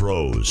Tax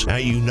Pros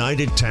at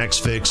United Tax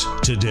Fix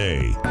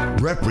today.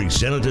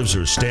 Representatives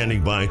are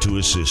standing by to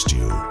assist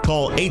you.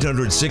 Call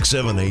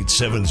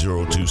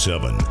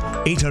 800-678-7027.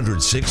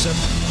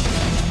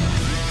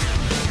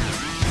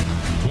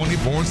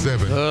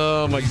 24/7.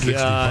 Oh, my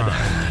God.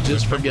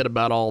 Just forget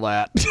about all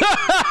that.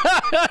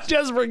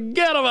 Just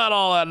forget about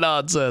all that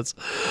nonsense.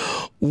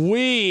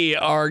 We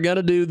are going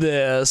to do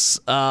this.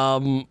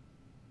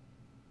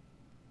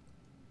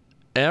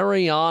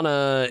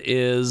 Ariana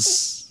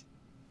is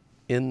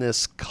in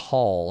this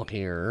call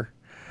here.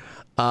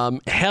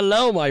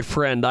 Hello, my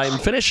friend. I'm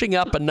finishing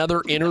up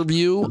another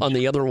interview on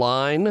the other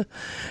line,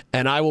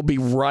 and I will be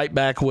right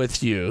back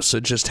with you. So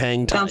just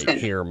hang tight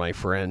here, my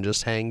friend.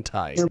 Just hang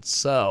tight.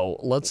 So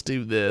let's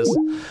do this.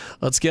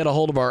 Let's get a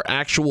hold of our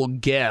actual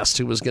guest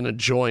who was going to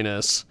join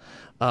us.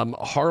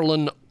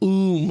 Harlan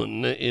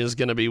Ullman is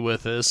going to be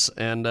with us,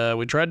 and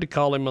we tried to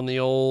call him on the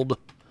old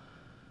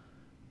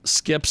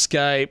Skip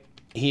Skype.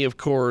 He, of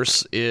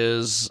course,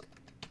 is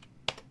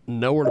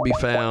nowhere to be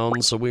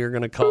found, so we are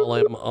going to call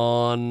him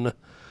on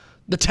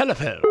the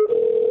telephone.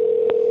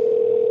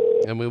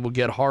 And we will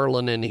get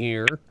Harlan in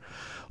here.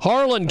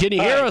 Harlan, can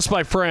you hear us,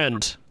 my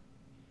friend?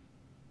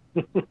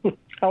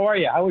 How are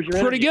you? How was your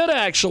interview? Pretty good,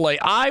 actually.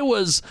 I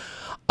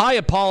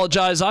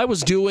apologize. I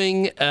was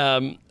doing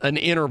an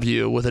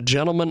interview with a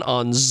gentleman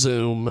on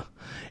Zoom,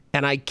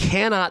 and I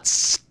cannot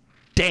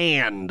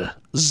stand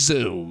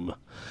Zoom.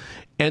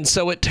 And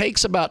so it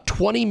takes about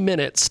 20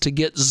 minutes to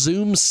get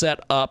Zoom set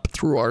up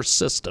through our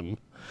system,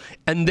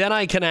 and then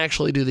I can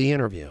actually do the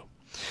interview.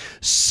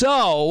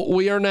 So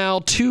we are now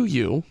to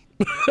you.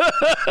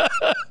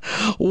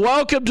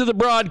 Welcome to the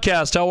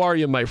broadcast. How are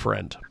you, my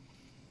friend?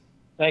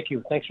 Thank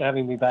you. Thanks for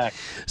having me back.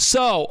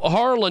 So,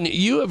 Harlan,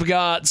 you have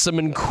got some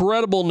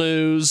incredible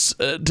news.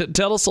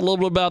 Tell us a little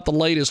bit about the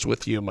latest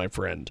with you, my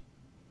friend.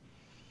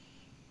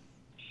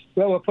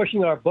 Well, we're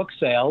pushing our book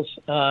sales.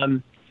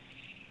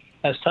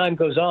 As time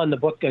goes on, the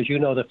book, as you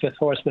know, The Fifth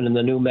Horseman and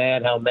the New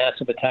Man, How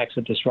Massive Attacks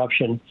of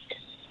Disruption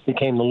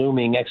Became the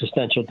Looming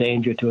Existential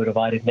Danger to a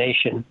Divided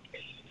Nation,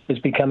 is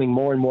becoming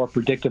more and more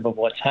predictive of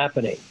what's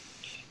happening.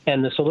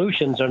 And the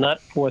solutions are not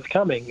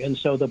forthcoming. And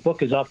so the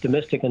book is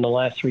optimistic in the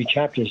last 3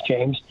 chapters,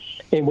 James,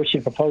 in which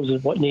it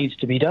proposes what needs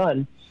to be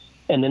done.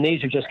 And the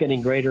needs are just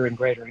getting greater and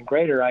greater and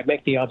greater. I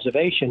make the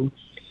observation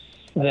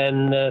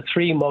then the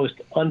 3 most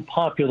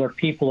unpopular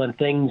people and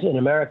things in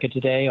America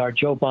today are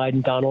Joe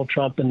Biden, Donald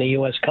Trump, and the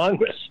U.S.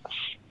 Congress,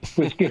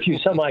 which gives you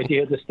some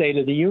idea of the state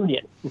of the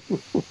union.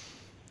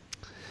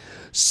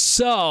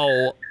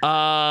 So,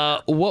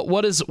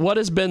 what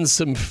has been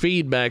some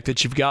feedback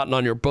that you've gotten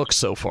on your book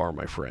so far,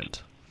 my friend?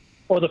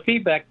 Well, the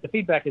feedback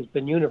has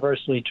been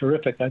universally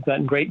terrific. I've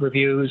gotten great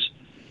reviews,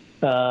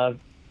 and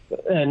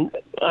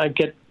I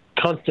get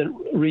constant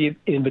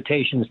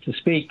invitations to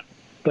speak.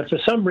 But for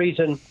some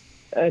reason,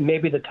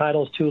 maybe the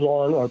title's too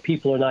long, or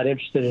people are not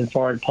interested in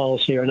foreign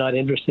policy, or not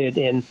interested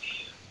in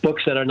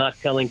books that are not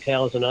telling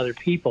tales on other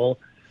people.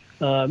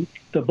 The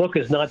book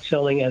is not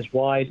selling as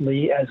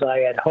widely as I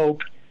had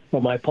hoped,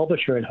 or my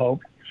publisher had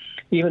hoped,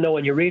 even though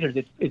when you read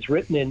it, it's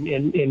written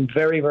in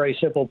very, very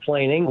simple,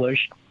 plain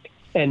English,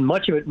 and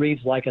much of it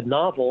reads like a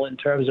novel in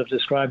terms of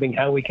describing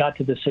how we got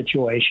to this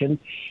situation,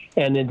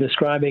 and in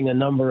describing a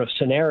number of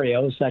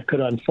scenarios that could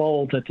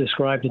unfold that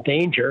describe the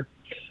danger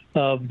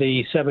of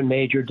the 7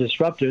 major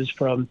disruptors,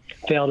 from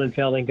failed and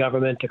failing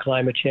government to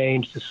climate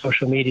change to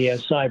social media,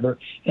 cyber,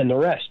 and the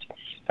rest.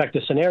 In fact,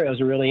 the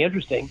scenarios are really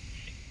interesting,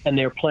 and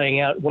they're playing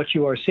out. What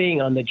you are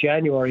seeing on the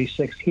January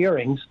 6th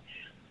hearings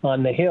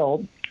on the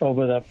Hill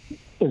over the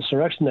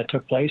insurrection that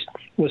took place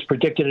was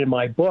predicted in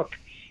my book,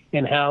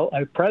 and how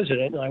a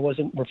president, and I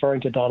wasn't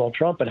referring to Donald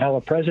Trump, but how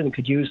a president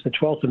could use the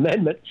 12th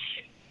Amendment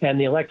and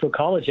the Electoral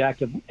College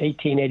Act of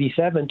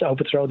 1887 to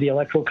overthrow the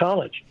Electoral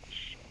College.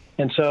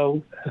 And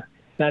so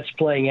that's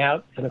playing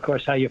out. And, of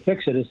course, how you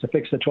fix it is to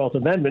fix the 12th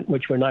Amendment,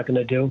 which we're not going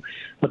to do,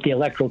 but the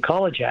Electoral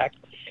College Act,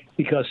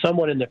 because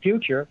someone in the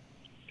future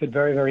could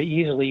very, very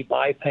easily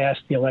bypass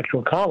the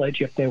Electoral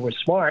College if they were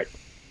smart.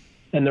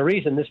 And the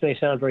reason, this may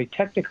sound very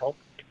technical,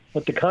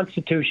 but the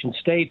Constitution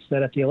states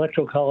that if the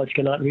Electoral College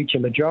cannot reach a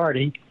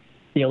majority,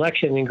 the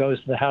election then goes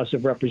to the House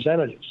of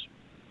Representatives.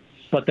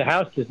 But the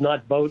House does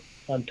not vote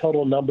on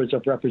total numbers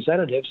of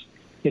representatives.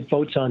 It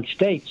votes on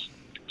states.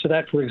 So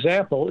that, for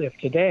example, if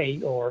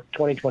today or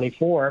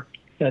 2024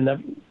 and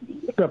the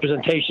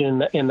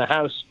representation in the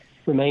House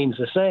remains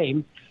the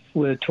same,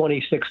 with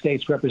 26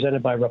 states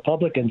represented by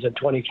Republicans and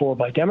 24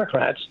 by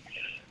Democrats,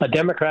 a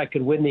Democrat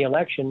could win the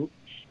election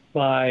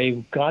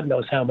by God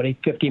knows how many,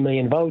 50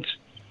 million votes,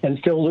 and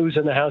still lose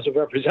in the House of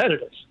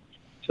Representatives.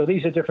 So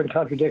these are different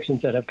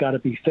contradictions that have got to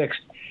be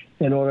fixed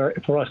in order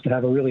for us to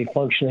have a really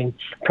functioning,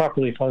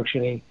 properly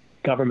functioning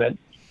government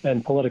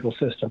and political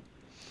system.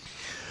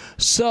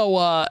 So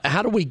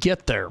how do we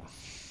get there?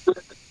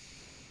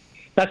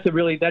 That's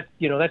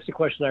the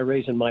question I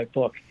raise in my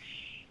book.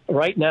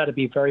 Right now, to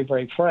be very,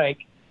 very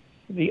frank,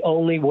 the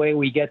only way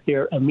we get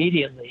there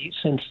immediately,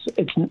 since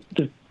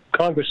the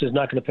Congress is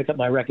not going to pick up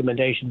my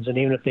recommendations, and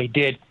even if they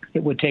did,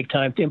 it would take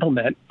time to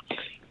implement.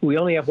 We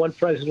only have one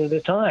president at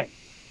a time.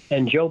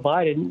 And Joe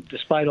Biden,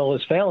 despite all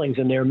his failings,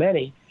 and there are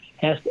many,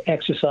 has to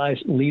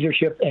exercise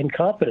leadership and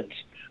competence.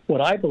 What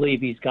I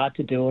believe he's got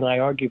to do, and I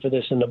argue for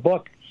this in the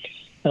book,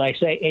 and I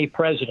say a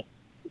president,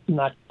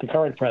 not the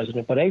current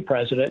president, but a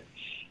president,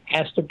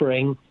 has to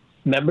bring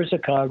members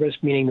of Congress,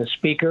 meaning the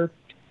Speaker,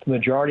 the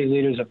majority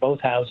leaders of both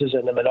houses,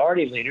 and the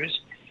minority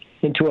leaders,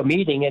 into a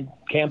meeting at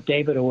Camp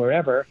David or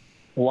wherever,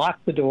 lock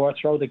the door,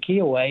 throw the key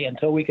away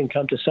until we can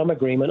come to some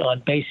agreement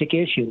on basic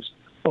issues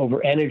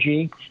over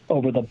energy,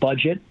 over the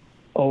budget,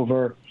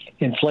 over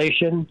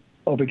inflation,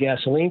 over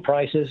gasoline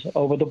prices,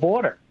 over the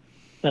border.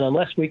 And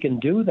unless we can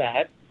do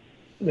that,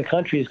 the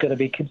country is going to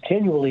be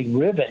continually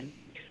riven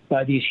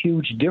by these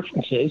huge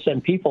differences,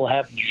 and people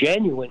have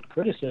genuine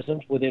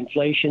criticisms with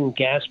inflation,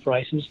 gas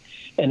prices,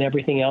 and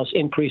everything else,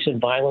 increase in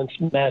violence,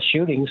 mass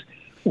shootings.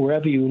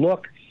 Wherever you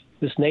look,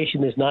 this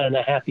nation is not in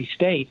a happy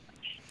state.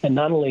 And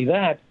not only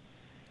that,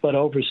 but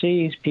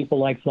overseas, people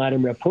like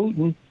Vladimir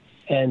Putin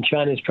and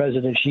China's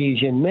President Xi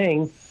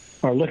Jinping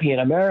are looking at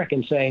America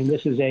and saying,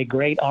 this is a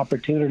great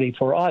opportunity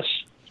for us.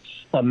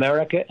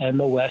 America and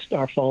the West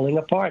are falling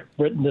apart.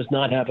 Britain does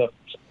not have a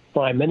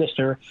prime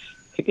minister,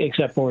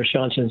 except Boris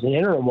Johnson's an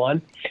interim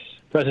one.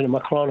 President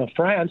Macron of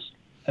France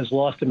has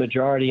lost a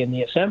majority in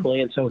the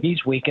assembly, and so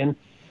he's weakened.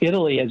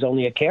 Italy has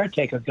only a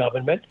caretaker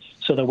government,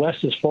 so the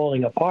West is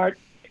falling apart.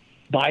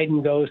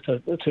 Biden goes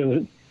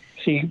to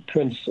see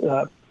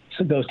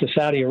goes to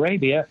Saudi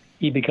Arabia.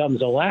 He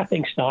becomes a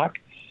laughingstock,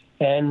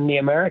 and the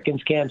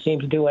Americans can't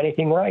seem to do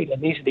anything right.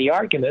 And these are the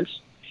arguments,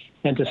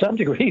 and to some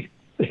degree,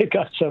 they've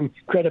got some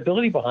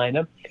credibility behind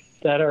them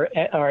that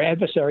our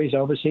adversaries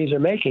overseas are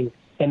making,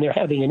 and they're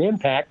having an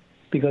impact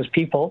because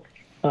people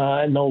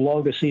no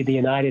longer see the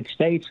United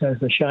States as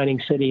the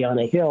shining city on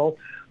a hill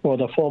or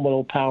the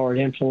formidable power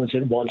and influence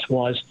it once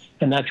was.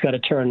 And that's got to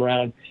turn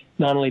around,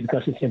 not only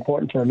because it's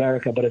important for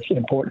America, but it's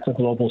important for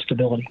global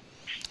stability.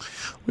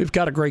 We've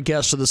got a great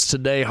guest with us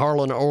today.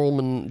 Harlan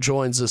Ullman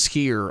joins us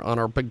here on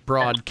our big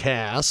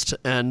broadcast.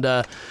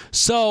 And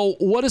so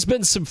what has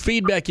been some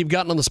feedback you've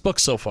gotten on this book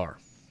so far?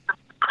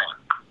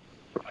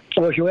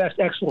 Well, as you asked,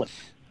 excellent.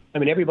 I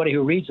mean, everybody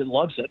who reads it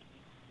loves it.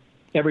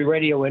 Every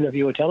radio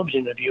interview or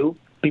television interview,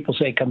 people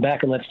say, come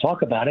back and let's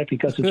talk about it,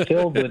 because it's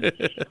filled with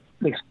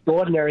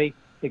extraordinary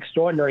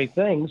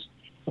things.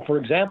 For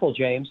example,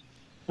 James,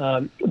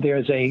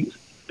 there's a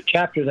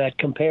chapter that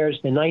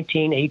compares the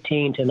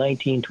 1918 to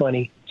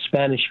 1920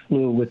 Spanish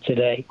flu with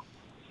today.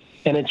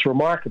 And it's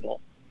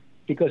remarkable,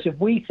 because if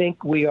we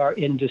think we are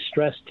in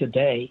distress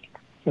today,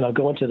 and I'll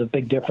go into the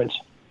big difference,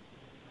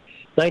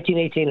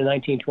 1918 and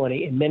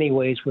 1920 in many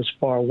ways was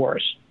far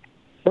worse.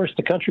 First,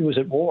 the country was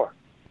at war,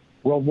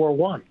 World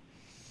War I,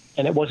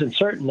 and it wasn't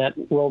certain that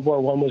World War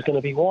I was going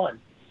to be won.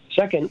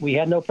 Second, we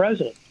had no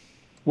president.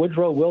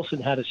 Woodrow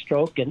Wilson had a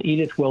stroke, and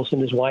Edith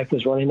Wilson, his wife,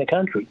 was running the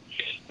country.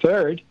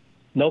 Third,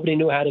 nobody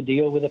knew how to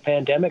deal with the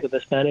pandemic of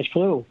the Spanish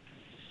flu.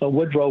 So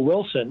Woodrow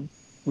Wilson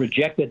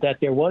rejected that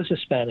there was a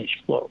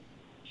Spanish flu.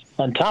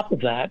 On top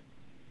of that,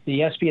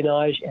 the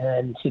Espionage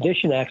and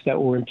Sedition Acts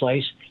that were in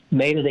place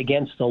made it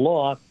against the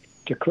law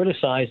to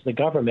criticize the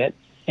government,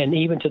 and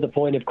even to the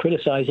point of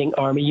criticizing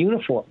Army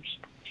uniforms.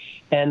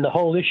 And the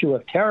whole issue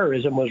of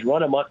terrorism was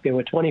run amok. There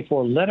were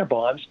 24 letter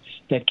bombs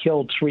that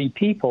killed 3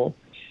 people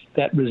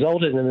that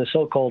resulted in the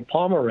so-called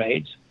Palmer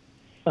raids.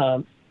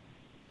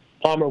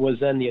 Palmer was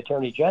then the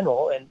Attorney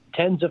General, and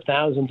tens of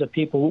thousands of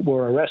people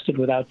were arrested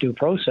without due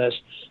process.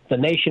 The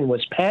nation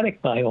was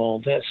panicked by all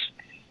this.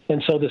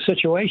 And so the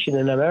situation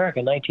in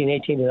America,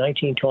 1918 to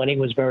 1920,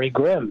 was very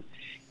grim.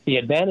 The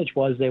advantage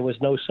was there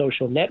was no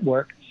social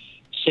network.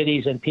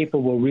 Cities and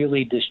people were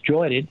really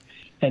disjointed,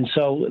 and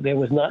so there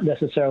was not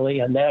necessarily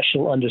a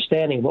national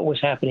understanding of what was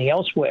happening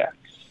elsewhere.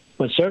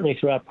 But certainly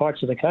throughout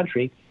parts of the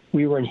country,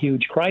 we were in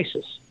huge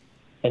crisis.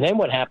 And then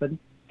what happened,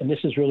 and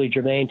this is really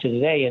germane to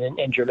today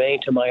and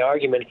germane to my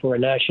argument for a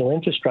national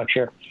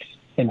infrastructure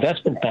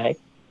investment bank,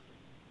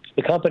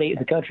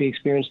 the country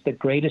experienced the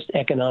greatest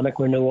economic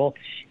renewal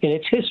in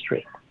its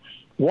history.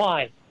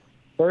 Why?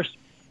 First,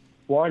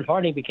 Warren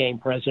Harding became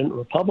president,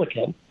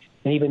 Republican,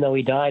 and even though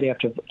he died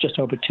after just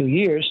over 2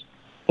 years,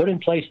 put in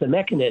place the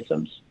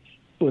mechanisms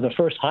with the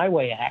first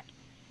Highway Act.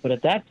 But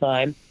at that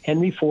time,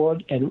 Henry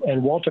Ford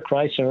and Walter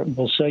Chrysler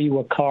will sell you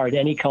a car in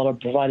any color,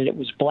 provided it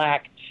was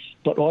black.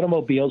 But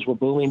automobiles were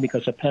booming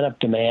because of pent-up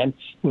demand.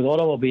 With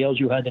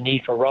automobiles, you had the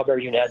need for rubber,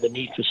 you had the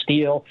need for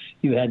steel,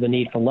 you had the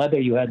need for leather,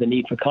 you had the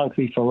need for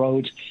concrete for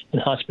roads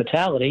and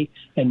hospitality.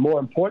 And more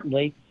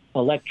importantly,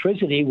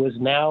 electricity was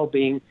now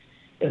being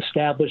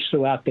established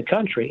throughout the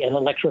country. And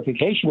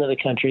electrification of the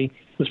country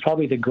was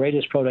probably the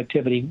greatest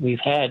productivity we've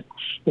had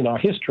in our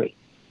history.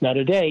 Now,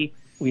 today,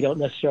 we don't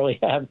necessarily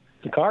have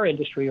the car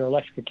industry or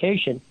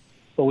electrification,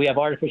 but we have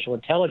artificial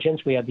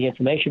intelligence, we have the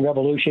information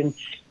revolution,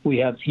 we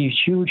have these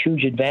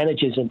huge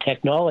advantages in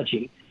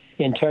technology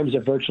in terms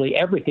of virtually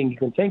everything you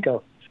can think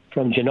of,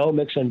 from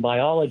genomics and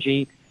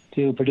biology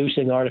to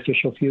producing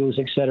artificial fuels,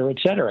 et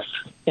cetera,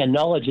 and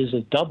knowledge is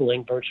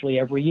doubling virtually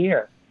every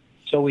year.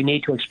 So we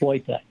need to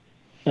exploit that.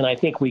 And I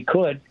think we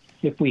could,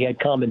 if we had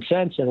common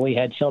sense and we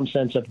had some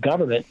sense of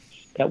government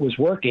that was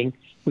working,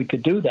 we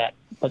could do that.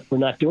 But we're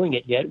not doing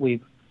it yet.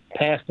 We've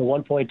passed a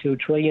 $1.2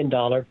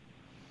 trillion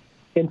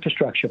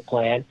infrastructure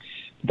plan.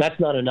 That's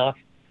not enough.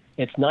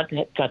 It's not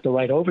got the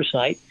right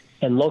oversight,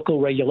 and local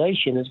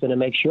regulation is going to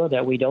make sure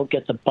that we don't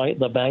get the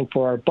bang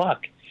for our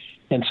buck.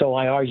 And so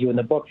I argue in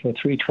the book for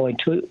 $3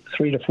 to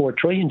 $4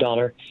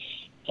 trillion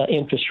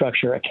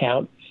infrastructure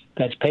account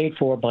that's paid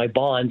for by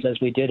bonds, as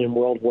we did in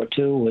World War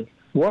II with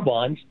war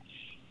bonds,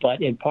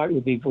 but in part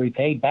would be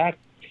repaid back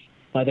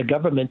by the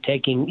government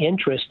taking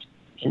interest,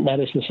 and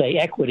that is to say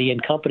equity in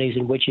companies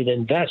in which it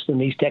invests in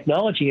these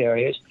technology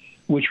areas,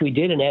 which we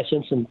did in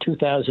essence in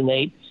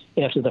 2008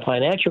 after the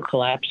financial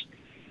collapse,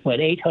 when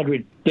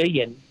 $800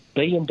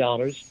 billion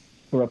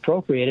were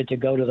appropriated to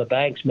go to the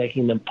banks,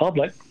 making them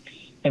public.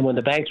 And when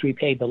the banks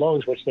repaid the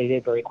loans, which they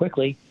did very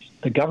quickly,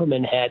 the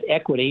government had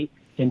equity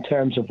in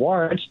terms of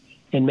warrants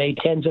and made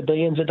tens of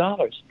billions of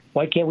dollars.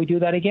 Why can't we do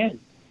that again?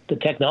 The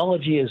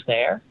technology is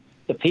there.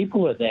 The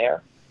people are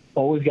there.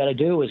 All we've got to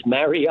do is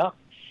marry up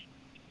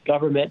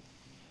government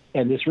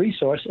and this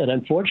resource. And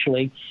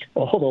unfortunately,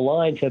 all the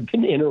lines have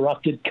been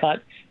interrupted,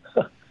 cut,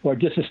 or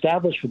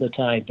disestablished for the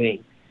time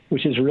being,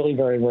 which is really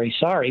very, very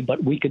sorry.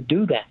 But we could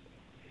do that.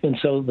 And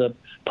so the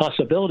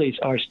possibilities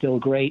are still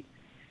great.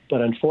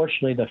 But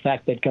unfortunately, the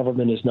fact that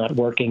government is not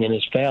working and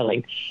is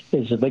failing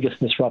is the biggest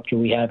disruptor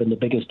we have and the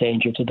biggest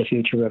danger to the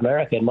future of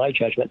America, in my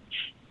judgment.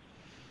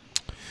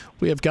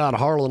 We have got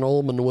Harlan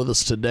Ullman with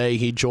us today.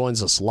 He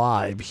joins us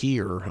live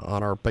here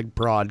on our big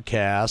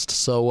broadcast.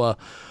 So,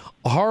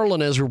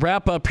 Harlan, as we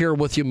wrap up here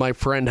with you, my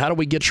friend, how do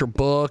we get your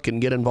book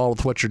and get involved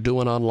with what you're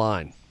doing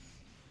online?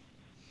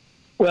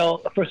 Well,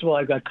 first of all,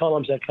 I've got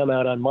columns that come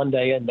out on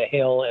Monday in The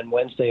Hill and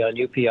Wednesday on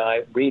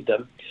UPI. Read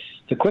them.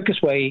 The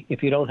quickest way,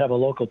 if you don't have a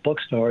local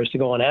bookstore, is to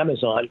go on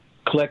Amazon,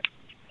 click,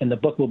 and the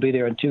book will be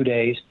there in 2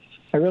 days.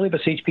 I really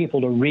beseech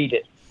people to read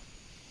it.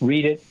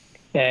 Read it,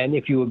 and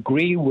if you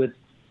agree with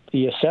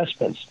the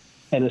assessments,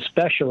 and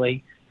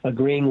especially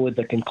agreeing with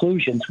the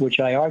conclusions, which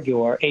I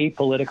argue are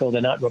apolitical,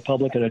 they're not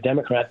Republican or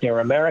Democrat, they're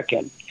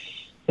American,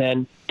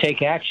 then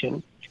take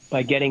action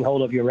by getting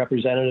hold of your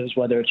representatives,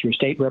 whether it's your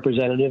state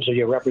representatives or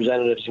your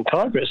representatives in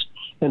Congress,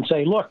 and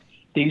say, look,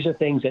 these are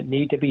things that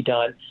need to be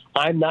done.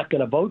 I'm not going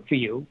to vote for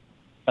you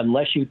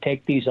unless you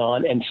take these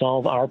on and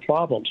solve our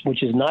problems,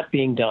 which is not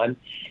being done,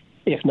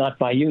 if not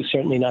by you,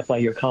 certainly not by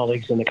your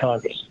colleagues in the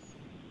Congress.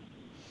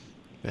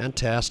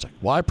 Fantastic.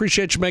 Well, I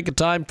appreciate you making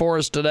time for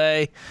us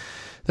today.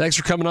 Thanks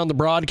for coming on the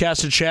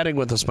broadcast and chatting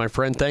with us, my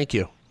friend. Thank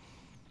you.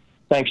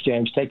 Thanks,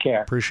 James. Take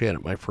care. Appreciate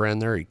it, my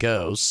friend. There he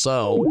goes.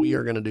 So we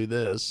are going to do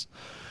this.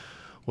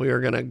 We are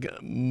going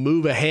to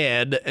move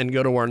ahead and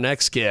go to our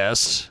next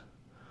guest.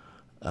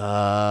 We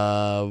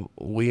are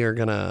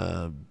going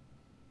to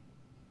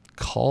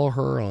call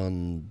her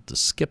on the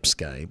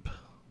Skype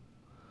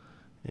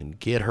and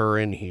get her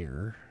in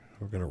here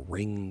We're going to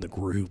ring the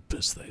group,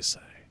 as they say.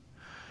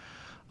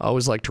 I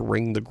always like to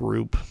ring the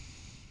group.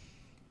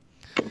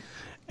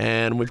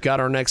 And we've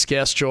got our next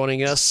guest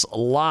joining us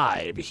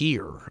live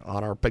here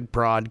on our big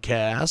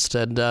broadcast.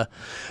 And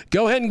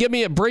go ahead and give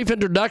me a brief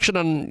introduction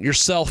on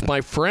yourself,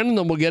 my friend, and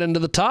then we'll get into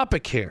the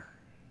topic here.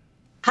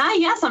 Hi,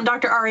 yes, I'm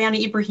Dr.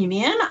 Ariana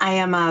Ibrahimian. I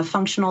am a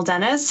functional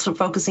dentist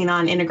focusing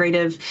on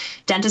integrative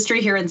dentistry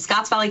here in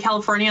Scotts Valley,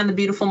 California on the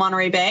beautiful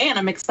Monterey Bay, and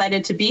I'm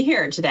excited to be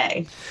here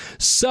today.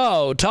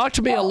 So talk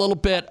to me a little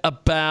bit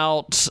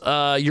about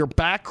your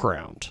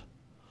background.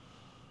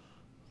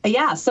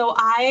 Yeah, so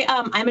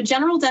I'm a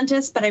general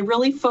dentist, but I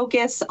really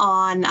focus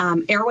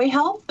on airway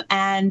health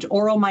and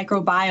oral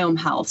microbiome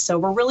health. So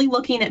we're really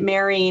looking at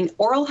marrying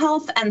oral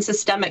health and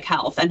systemic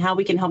health and how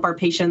we can help our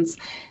patients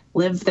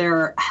live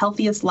their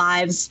healthiest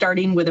lives,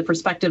 starting with a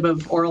perspective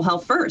of oral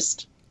health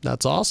first.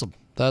 That's awesome.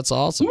 That's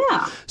awesome.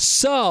 Yeah.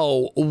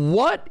 So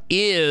what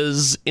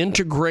is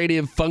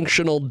integrative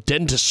functional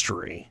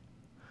dentistry?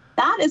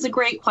 That is a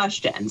great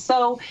question.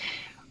 So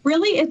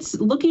really, it's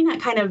looking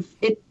at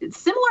it's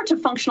similar to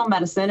functional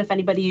medicine. If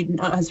anybody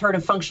has heard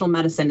of functional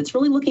medicine, it's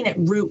really looking at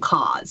root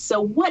cause.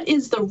 So what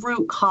is the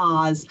root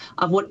cause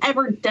of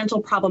whatever dental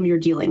problem you're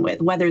dealing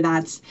with, whether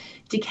that's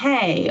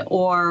decay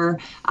or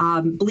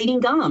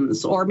bleeding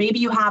gums, or maybe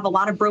you have a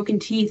lot of broken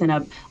teeth and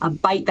a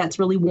bite that's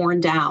really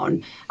worn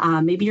down.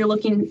 Maybe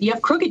you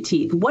have crooked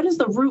teeth. What is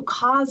the root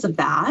cause of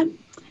that?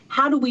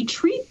 How do we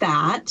treat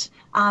that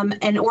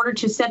in order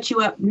to set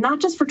you up, not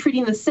just for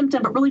treating the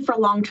symptom, but really for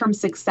long-term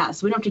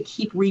success? We don't have to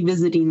keep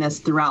revisiting this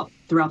throughout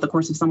the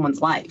course of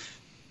someone's life.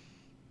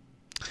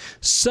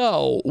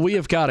 So we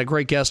have got a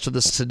great guest with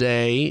us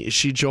today.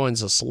 She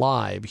joins us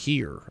live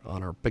here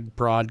on our big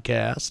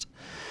broadcast.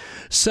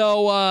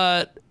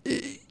 So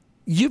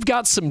you've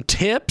got some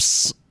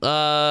tips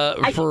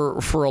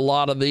for a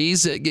lot of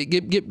these.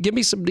 Give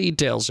me some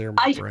details here,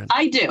 my friend.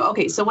 I do.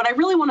 Okay, so what I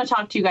really want to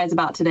talk to you guys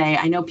about today,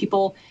 I know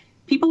people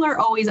are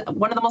always,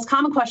 one of the most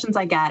common questions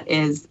I get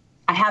is,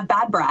 I have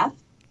bad breath,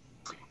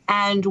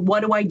 and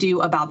what do I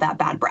do about that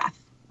bad breath,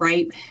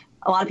 right?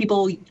 A lot of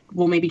people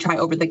will maybe try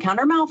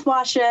over-the-counter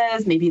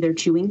mouthwashes, maybe they're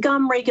chewing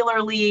gum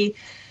regularly,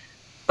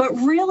 but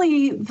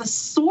really the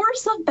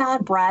source of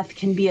bad breath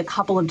can be a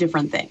couple of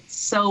different things.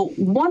 So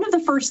one of the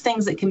first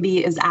things it can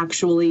be is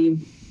actually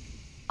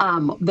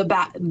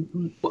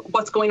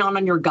what's going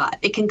on your gut.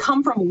 It can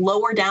come from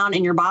lower down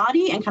in your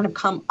body and kind of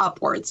come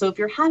upwards. So if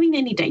you're having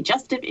any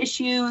digestive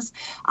issues,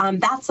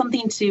 that's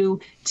something to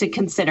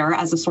consider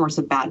as a source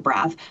of bad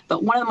breath.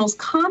 But one of the most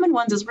common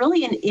ones is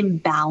really an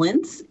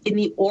imbalance in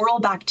the oral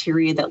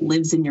bacteria that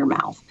lives in your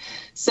mouth.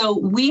 So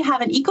we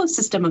have an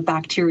ecosystem of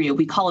bacteria.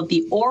 We call it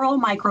the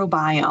oral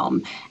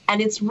microbiome,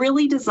 and it's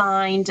really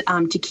designed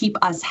to keep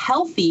us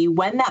healthy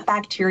when that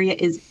bacteria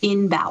is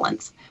in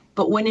balance.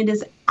 But when it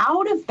is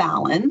out of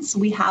balance,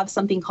 we have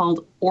something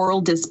called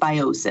oral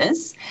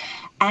dysbiosis.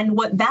 And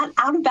what that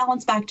out of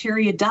balance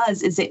bacteria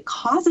does is it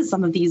causes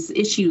some of these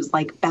issues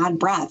like bad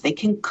breath. It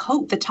can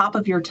coat the top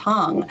of your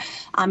tongue.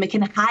 It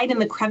can hide in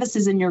the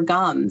crevices in your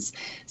gums.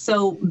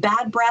 So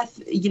bad breath,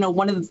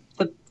 one of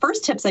the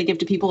first tips I give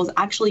to people is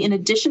actually, in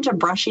addition to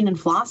brushing and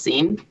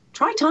flossing,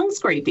 try tongue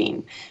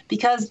scraping,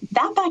 because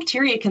that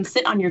bacteria can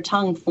sit on your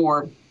tongue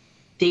for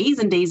days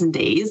and days and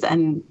days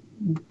and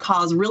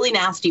cause really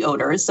nasty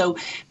odors. So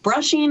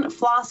brushing,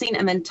 flossing,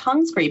 and then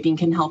tongue scraping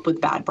can help with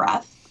bad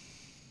breath.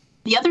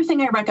 The other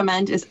thing I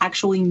recommend is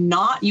actually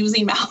not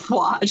using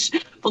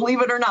mouthwash,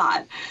 believe it or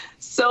not.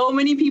 So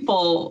many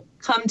people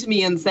come to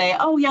me and say,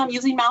 oh yeah, I'm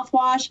using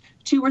mouthwash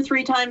 2 or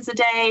 3 times a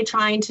day,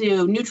 trying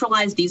to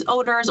neutralize these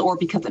odors, or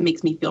because it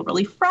makes me feel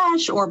really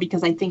fresh, or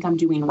because I think I'm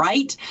doing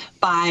right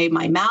by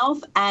my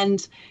mouth.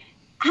 And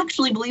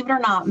actually, believe it or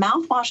not,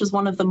 mouthwash is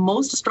one of the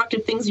most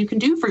destructive things you can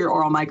do for your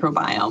oral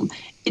microbiome.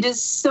 It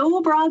is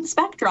so broad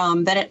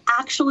spectrum that it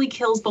actually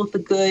kills both the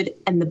good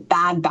and the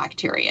bad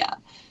bacteria.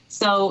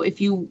 So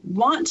if you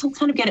want to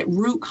kind of get at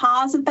root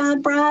cause of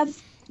bad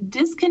breath,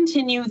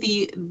 discontinue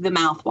the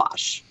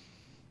mouthwash.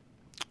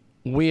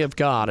 We have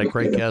got a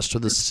great guest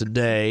with us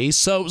today.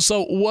 So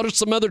what are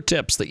some other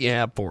tips that you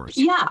have for us?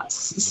 Yes.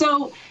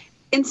 So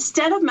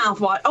instead of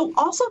mouthwash,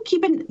 also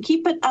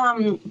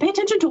pay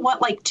attention to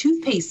what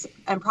toothpaste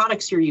and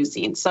products you're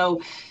using.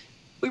 So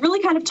we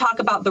really kind of talk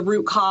about the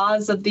root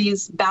cause of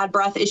these bad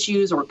breath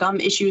issues or gum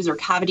issues or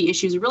cavity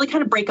issues. We really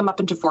kind of break them up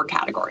into 4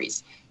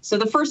 categories. So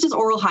the first is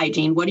oral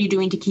hygiene. What are you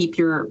doing to keep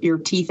your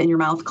teeth and your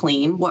mouth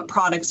clean? What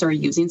products are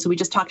you using? So we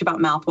just talked about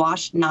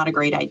mouthwash, not a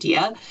great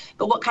idea.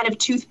 But what kind of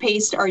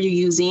toothpaste are you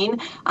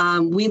using?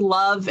 We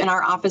love, in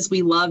our office,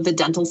 we love the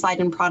Dental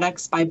Sidon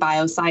products by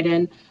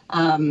Biocidin.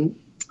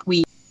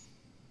 We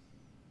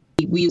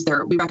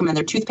recommend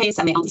their toothpaste,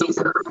 and they also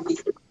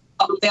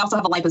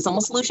have a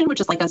liposomal solution, which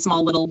is like a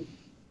small little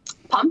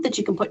pump that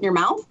you can put in your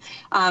mouth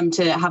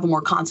to have a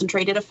more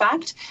concentrated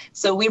effect.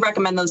 So we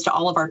recommend those to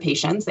all of our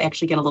patients. They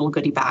actually get a little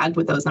goodie bag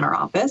with those in our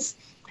office.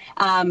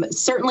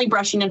 Certainly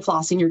brushing and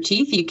flossing your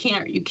teeth. You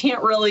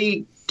can't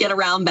really get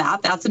around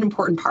that. That's an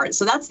important part.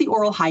 So that's the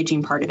oral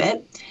hygiene part of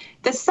it.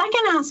 The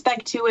second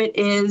aspect to it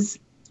is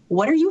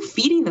what are you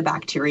feeding the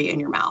bacteria in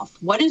your mouth?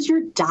 What does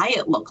your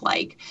diet look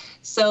like?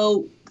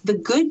 So the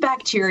good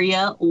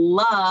bacteria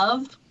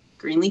love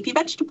green leafy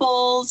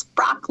vegetables,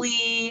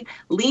 broccoli,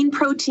 lean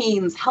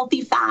proteins,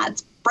 healthy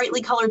fats,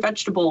 brightly colored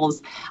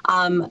vegetables.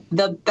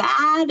 The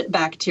bad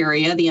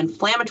bacteria, the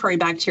inflammatory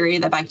bacteria,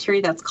 the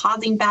bacteria that's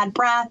causing bad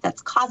breath,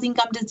 that's causing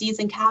gum disease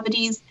and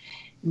cavities,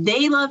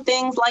 they love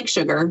things like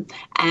sugar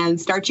and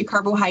starchy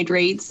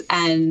carbohydrates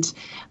and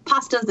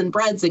pastas and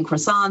breads and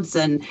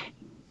croissants and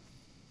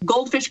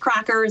goldfish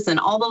crackers and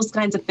all those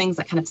kinds of things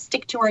that kind of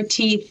stick to our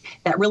teeth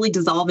that really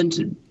dissolve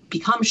into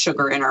become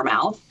sugar in our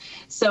mouth.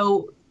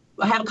 So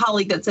I have a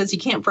colleague that says you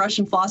can't brush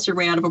and floss your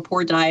way out of a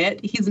poor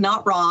diet. He's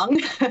not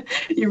wrong.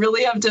 You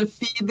really have to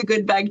feed the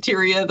good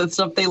bacteria the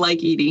stuff they like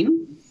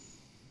eating.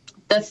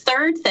 The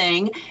third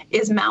thing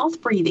is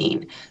mouth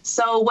breathing.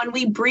 So when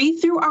we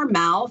breathe through our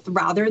mouth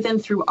rather than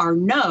through our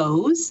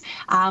nose,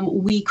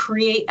 we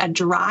create a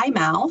dry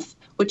mouth,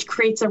 which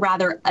creates a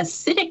rather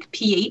acidic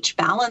pH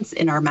balance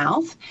in our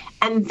mouth.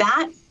 And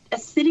that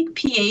acidic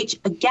pH,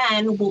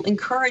 again, will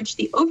encourage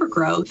the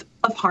overgrowth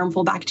of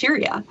harmful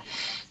bacteria.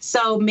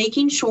 So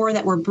making sure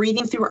that we're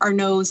breathing through our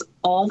nose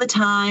all the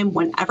time,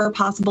 whenever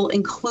possible,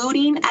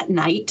 including at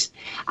night.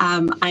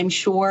 I'm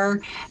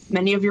sure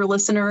many of your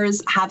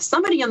listeners have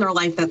somebody in their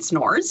life that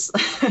snores.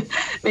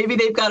 Maybe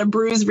they've got a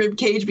bruised rib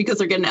cage because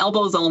they're getting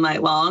elbows all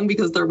night long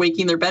because they're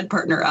waking their bed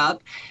partner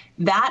up.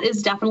 That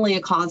is definitely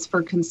a cause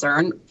for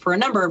concern for a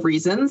number of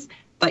reasons.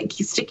 But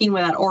sticking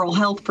with that oral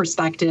health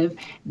perspective,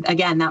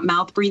 again, that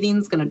mouth breathing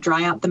is going to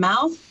dry out the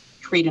mouth,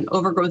 create an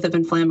overgrowth of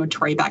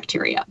inflammatory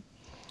bacteria.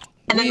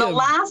 And then the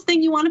last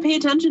thing you want to pay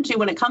attention to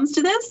when it comes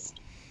to this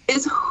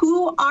is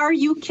who are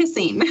you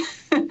kissing?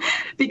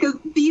 Because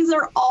these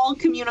are all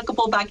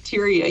communicable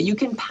bacteria. You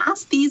can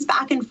pass these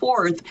back and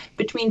forth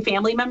between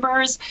family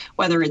members,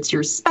 whether it's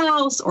your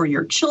spouse or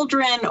your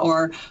children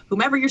or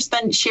whomever you're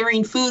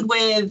sharing food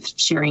with,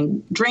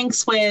 sharing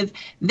drinks with.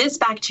 This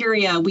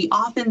bacteria, we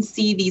often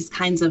see these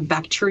kinds of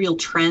bacterial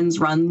trends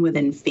run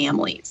within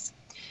families.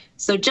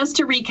 So just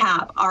to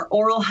recap, our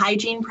oral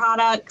hygiene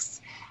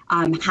products,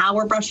 how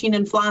we're brushing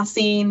and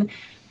flossing,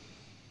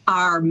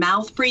 our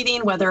mouth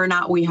breathing, whether or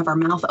not we have our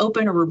mouth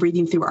open or we're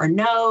breathing through our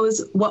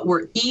nose, what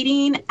we're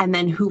eating, and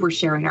then who we're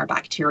sharing our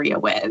bacteria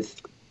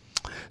with.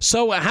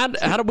 So how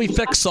do we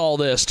fix all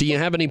this? Do you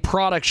have any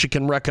products you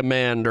can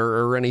recommend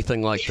or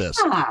anything like this?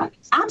 Yeah,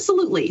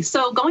 absolutely.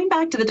 So going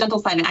back to the dental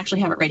side, and I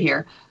actually have it right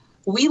here.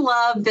 We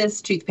love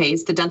this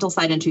toothpaste, the Dental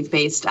Side and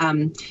toothpaste.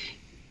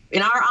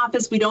 In our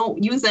office, we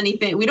don't use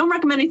anything. We don't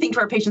recommend anything to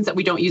our patients that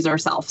we don't use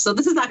ourselves. So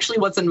this is actually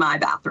what's in my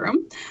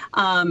bathroom.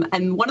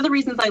 And one of the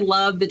reasons I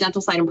love the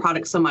Dental Side and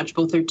products so much,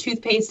 both their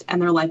toothpaste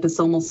and their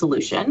liposomal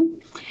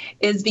solution,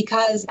 is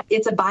because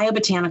it's a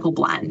biobotanical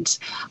blend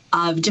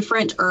of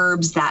different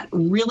herbs that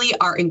really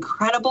are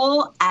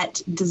incredible at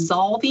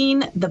dissolving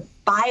the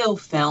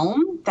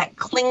biofilm that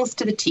clings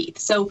to the teeth.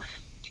 So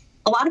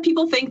a lot of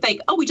people think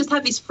like, oh, we just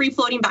have these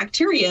free-floating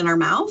bacteria in our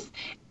mouth.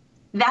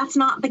 That's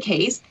not the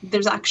case.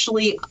 There's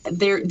actually,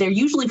 they're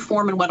usually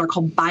form in what are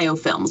called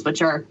biofilms,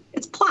 which are,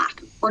 it's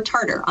plaque or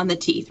tartar on the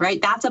teeth, right?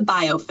 That's a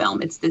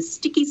biofilm. It's this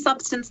sticky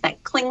substance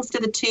that clings to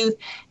the tooth,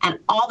 and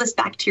all this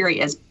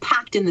bacteria is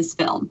packed in this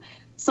film.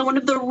 So one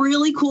of the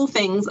really cool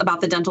things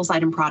about the Dental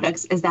Side and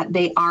products is that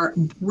they are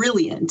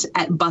brilliant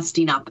at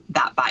busting up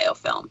that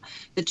biofilm.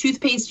 The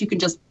toothpaste, you can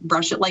just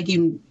brush it like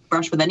you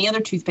brush with any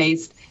other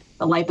toothpaste.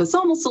 The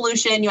liposomal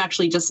solution, you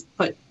actually just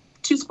put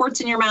 2 squirts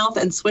in your mouth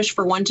and swish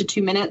for 1 to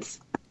 2 minutes.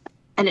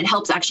 And it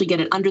helps actually get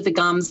it under the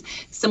gums,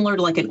 similar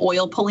to like an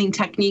oil pulling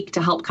technique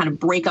to help kind of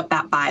break up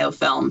that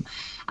biofilm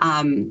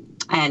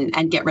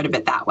and get rid of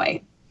it that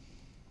way.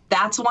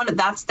 That's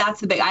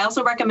the big. I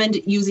also recommend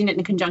using it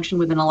in conjunction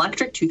with an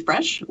electric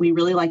toothbrush. We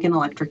really like an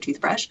electric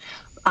toothbrush,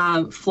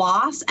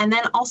 floss, and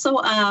then also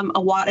an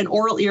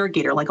oral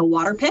irrigator, like a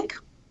water pick.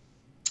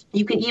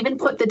 You can even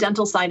put the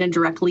Dental Side in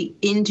directly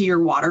into your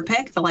water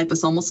pick, the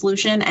liposomal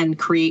solution, and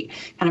create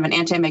kind of an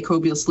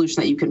antimicrobial solution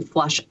that you can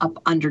flush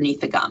up underneath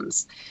the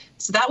gums.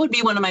 So that would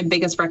be one of my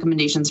biggest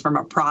recommendations from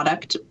a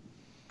product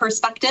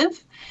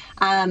perspective.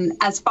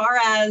 As far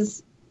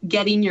as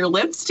getting your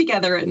lips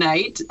together at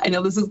night, I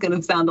know this is going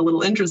to sound a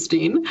little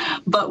interesting,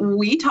 but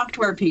we talk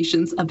to our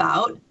patients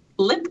about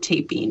lip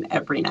taping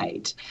every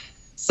night.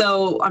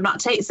 So I'm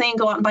not saying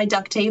go out and buy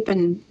duct tape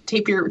and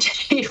tape your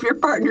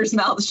partner's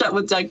mouth shut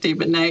with duct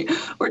tape at night.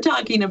 We're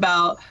talking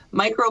about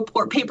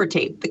micropore paper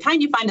tape, the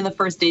kind you find in the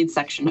first aid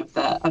section of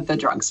the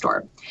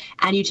drugstore.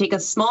 And you take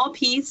a small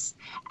piece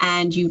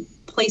and you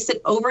place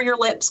it over your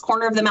lips,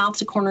 corner of the mouth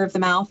to corner of the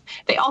mouth.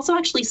 They also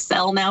actually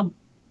sell now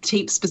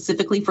tape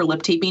specifically for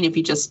lip taping. If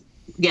you just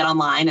get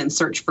online and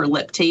search for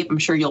lip tape, I'm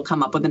sure you'll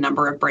come up with a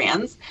number of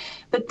brands.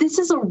 But this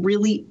is a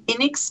really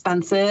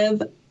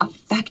inexpensive,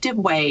 effective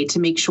way to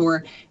make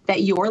sure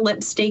that your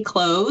lips stay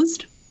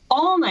closed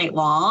all night night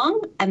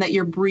long and that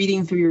you're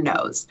breathing through your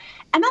nose.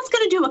 And that's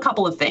going to do a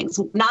couple of things.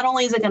 Not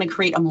only is it going to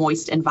create a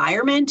moist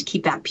environment to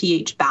keep that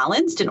pH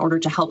balanced in order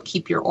to help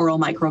keep your oral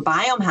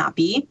microbiome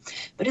happy,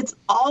 but it's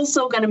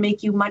also going to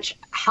make you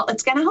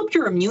it's going to help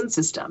your immune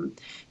system.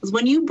 Because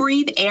when you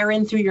breathe air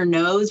in through your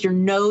nose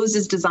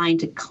is designed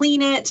to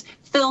clean it,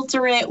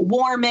 filter it,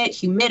 warm it,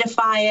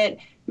 humidify it,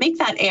 make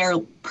that air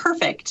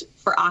perfect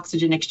for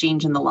oxygen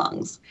exchange in the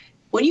lungs.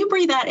 When you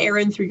breathe that air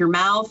in through your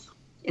mouth,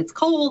 it's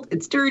cold,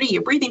 it's dirty,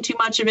 you're breathing too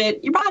much of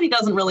it, your body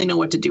doesn't really know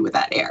what to do with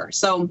that air.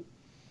 So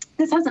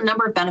this has a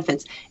number of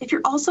benefits. If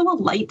you're also a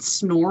light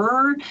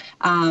snorer,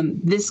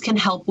 this can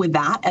help with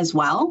that as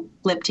well.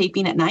 Lip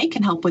taping at night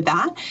can help with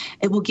that.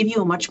 It will give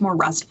you a much more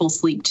restful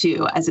sleep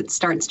too, as it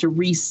starts to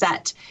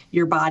reset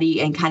your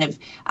body and kind of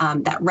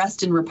that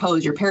rest and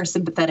repose, your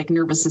parasympathetic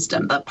nervous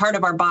system, the part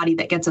of our body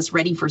that gets us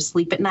ready for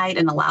sleep at night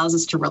and allows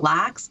us to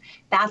relax.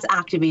 That's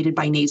activated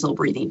by nasal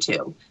breathing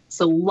too.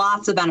 So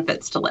lots of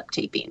benefits to lip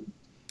taping.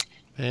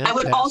 Fantastic. I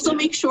would also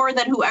make sure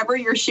that whoever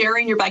you're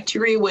sharing your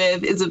bacteria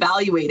with is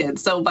evaluated,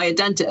 so by a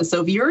dentist.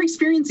 So if you're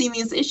experiencing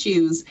these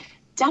issues,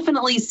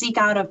 definitely seek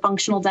out a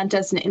functional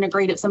dentist and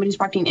somebody who's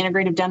practicing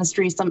integrative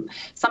dentistry,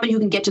 somebody who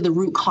can get to the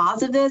root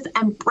cause of this,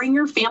 and bring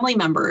your family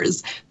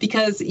members,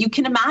 because you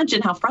can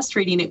imagine how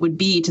frustrating it would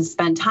be to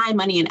spend time,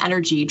 money, and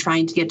energy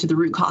trying to get to the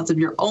root cause of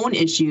your own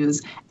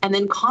issues and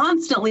then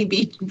constantly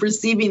be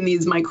receiving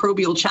these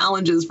microbial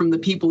challenges from the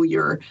people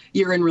you're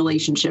in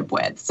relationship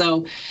with.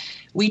 So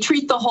we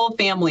treat the whole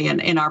family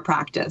in our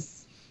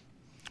practice.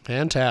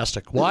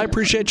 Fantastic. Well, I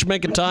appreciate you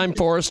making time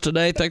for us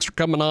today. Thanks for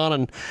coming on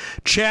and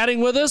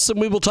chatting with us,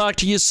 and we will talk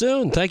to you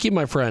soon. Thank you,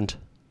 my friend.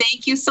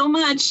 Thank you so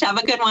much. Have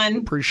a good one.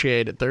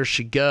 Appreciate it. There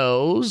she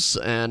goes.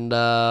 And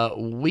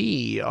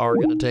we are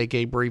going to take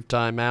a brief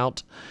time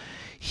out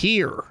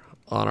here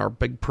on our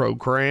big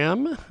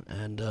program.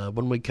 And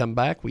when we come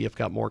back, we have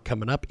got more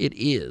coming up. It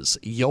is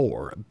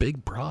your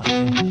Big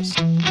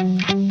Broadcast.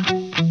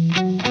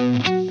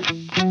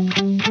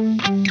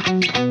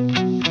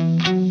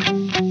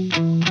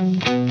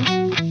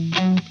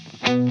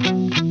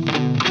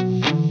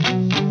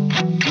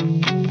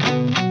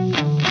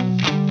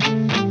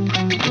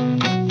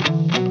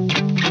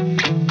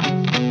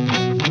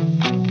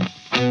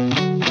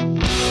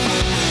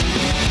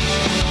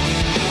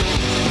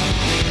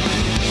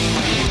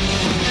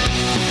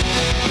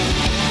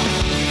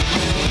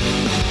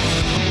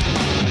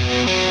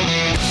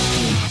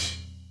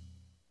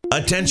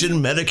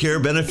 Attention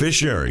Medicare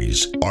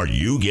beneficiaries. Are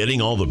you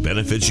getting all the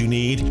benefits you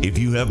need? If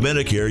you have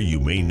Medicare, you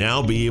may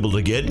now be able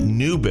to get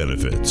new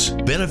benefits.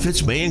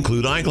 Benefits may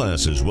include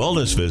eyeglasses,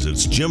 wellness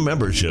visits, gym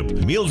membership,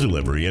 meal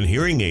delivery, and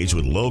hearing aids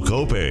with low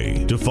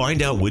copay. To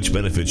find out which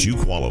benefits you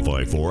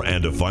qualify for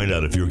and to find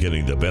out if you're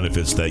getting the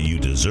benefits that you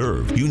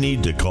deserve, you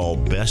need to call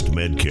Best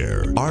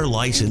Medcare. Our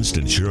licensed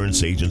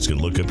insurance agents can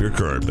look up your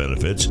current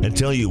benefits and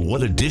tell you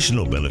what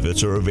additional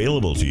benefits are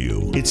available to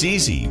you. It's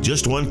easy,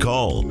 just one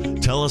call.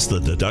 Tell us the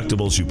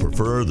deductibles you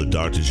prefer, the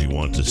doctors you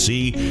want to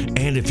see,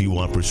 and if you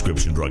want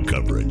prescription drug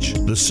coverage.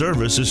 The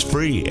service is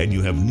free and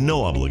you have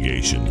no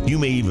obligation. You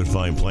may even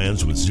find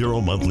plans with zero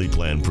monthly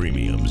plan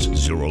premiums,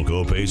 zero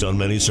copays on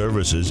many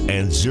services,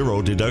 and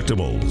zero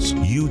deductibles.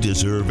 You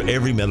deserve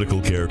every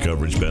medical care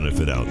coverage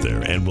benefit out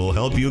there, and we'll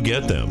help you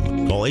get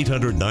them. Call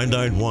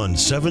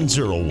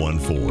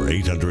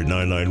 800-991-7014.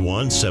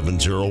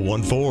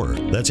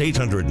 800-991-7014. That's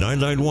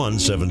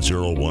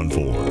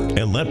 800-991-7014.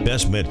 And let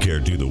Best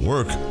Medcare do the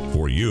work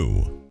for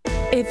you.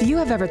 If you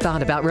have ever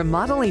thought about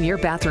remodeling your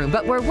bathroom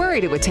but were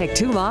worried it would take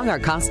too long or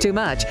cost too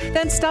much,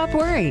 then stop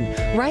worrying.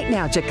 Right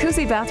now,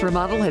 Jacuzzi Bath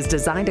Remodel has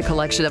designed a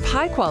collection of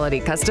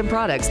high-quality custom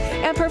products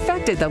and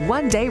perfected the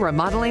one-day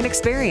remodeling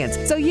experience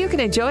so you can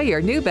enjoy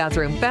your new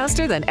bathroom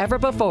faster than ever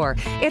before.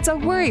 It's a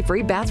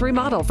worry-free bath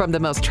remodel from the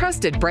most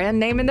trusted brand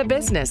name in the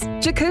business,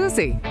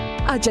 Jacuzzi.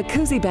 A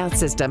jacuzzi bath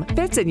system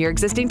fits in your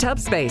existing tub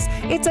space.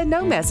 It's a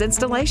no-mess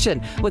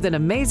installation with an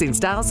amazing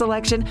style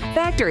selection,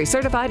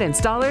 factory-certified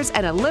installers,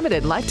 and a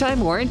limited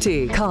lifetime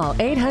warranty. Call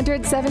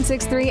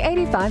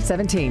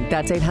 800-763-8517.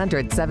 That's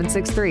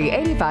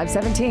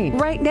 800-763-8517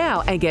 right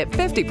now and get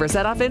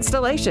 50% off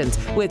installations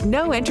with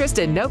no interest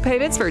and no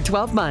payments for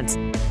 12 months.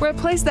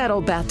 Replace that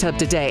old bathtub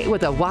today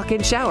with a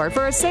walk-in shower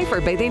for a safer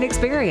bathing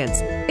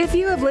experience. If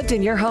you have lived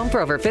in your home for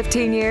over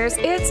 15 years,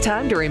 it's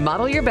time to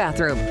remodel your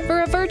bathroom.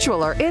 For a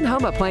virtual or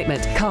in-home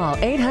appointment, call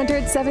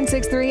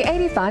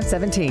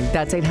 800-763-8517.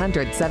 That's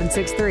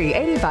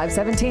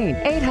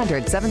 800-763-8517.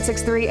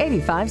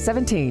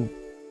 800-763-8517.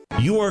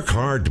 You work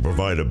hard to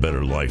provide a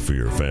better life for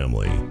your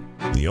family.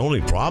 The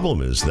only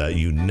problem is that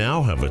you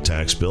now have a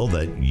tax bill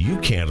that you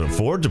can't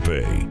afford to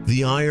pay. The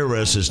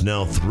IRS is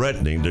now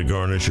threatening to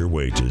garnish your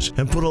wages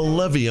and put a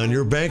levy on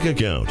your bank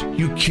account.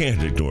 You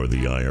can't ignore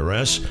the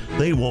IRS.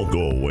 They won't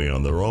go away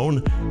on their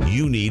own.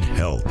 You need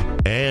help,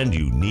 and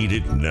you need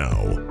it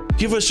now.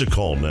 Give us a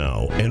call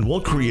now, and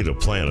we'll create a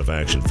plan of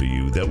action for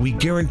you that we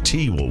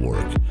guarantee will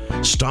work.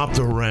 Stop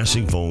the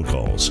harassing phone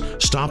calls.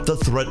 Stop the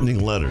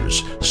threatening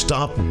letters.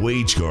 Stop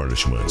wage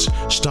garnishments.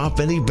 Stop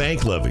any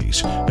bank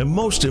levies. And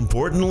most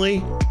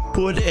importantly,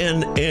 put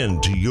an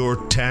end to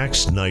your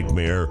tax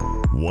nightmare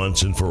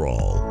once and for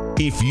all.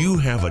 If you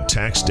have a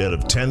tax debt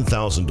of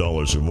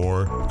 $10,000 or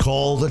more,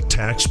 call the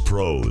Tax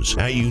Pros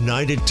at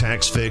United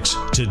Tax Fix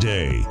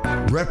today.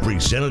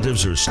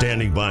 Representatives are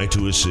standing by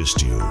to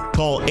assist you.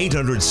 Call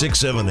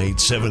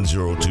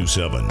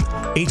 800-678-7027.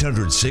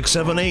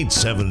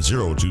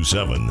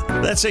 800-678-7027.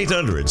 That's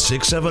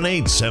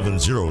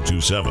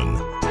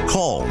 800-678-7027.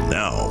 Call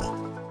now.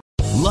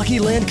 Lucky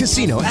Land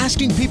Casino,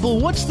 asking people,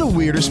 what's the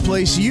weirdest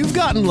place you've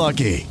gotten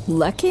lucky?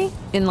 Lucky?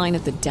 In line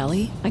at the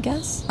deli, I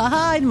guess?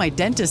 Aha, in my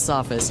dentist's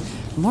office.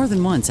 More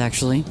than once,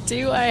 actually.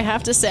 Do I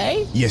have to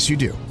say? Yes, you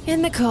do.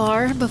 In the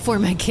car before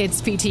my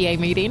kids' PTA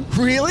meeting.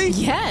 Really?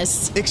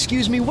 Yes.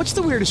 Excuse me, what's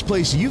the weirdest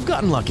place you've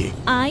gotten lucky?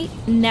 I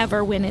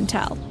never win and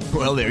tell.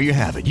 Well, there you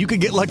have it. You can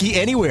get lucky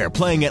anywhere,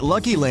 playing at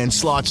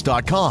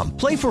LuckyLandSlots.com.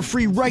 Play for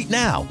free right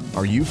now.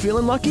 Are you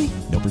feeling lucky?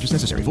 No purchase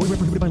necessary. Void where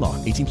prohibited by law.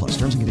 18+.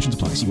 Terms and conditions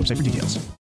apply. See website for details.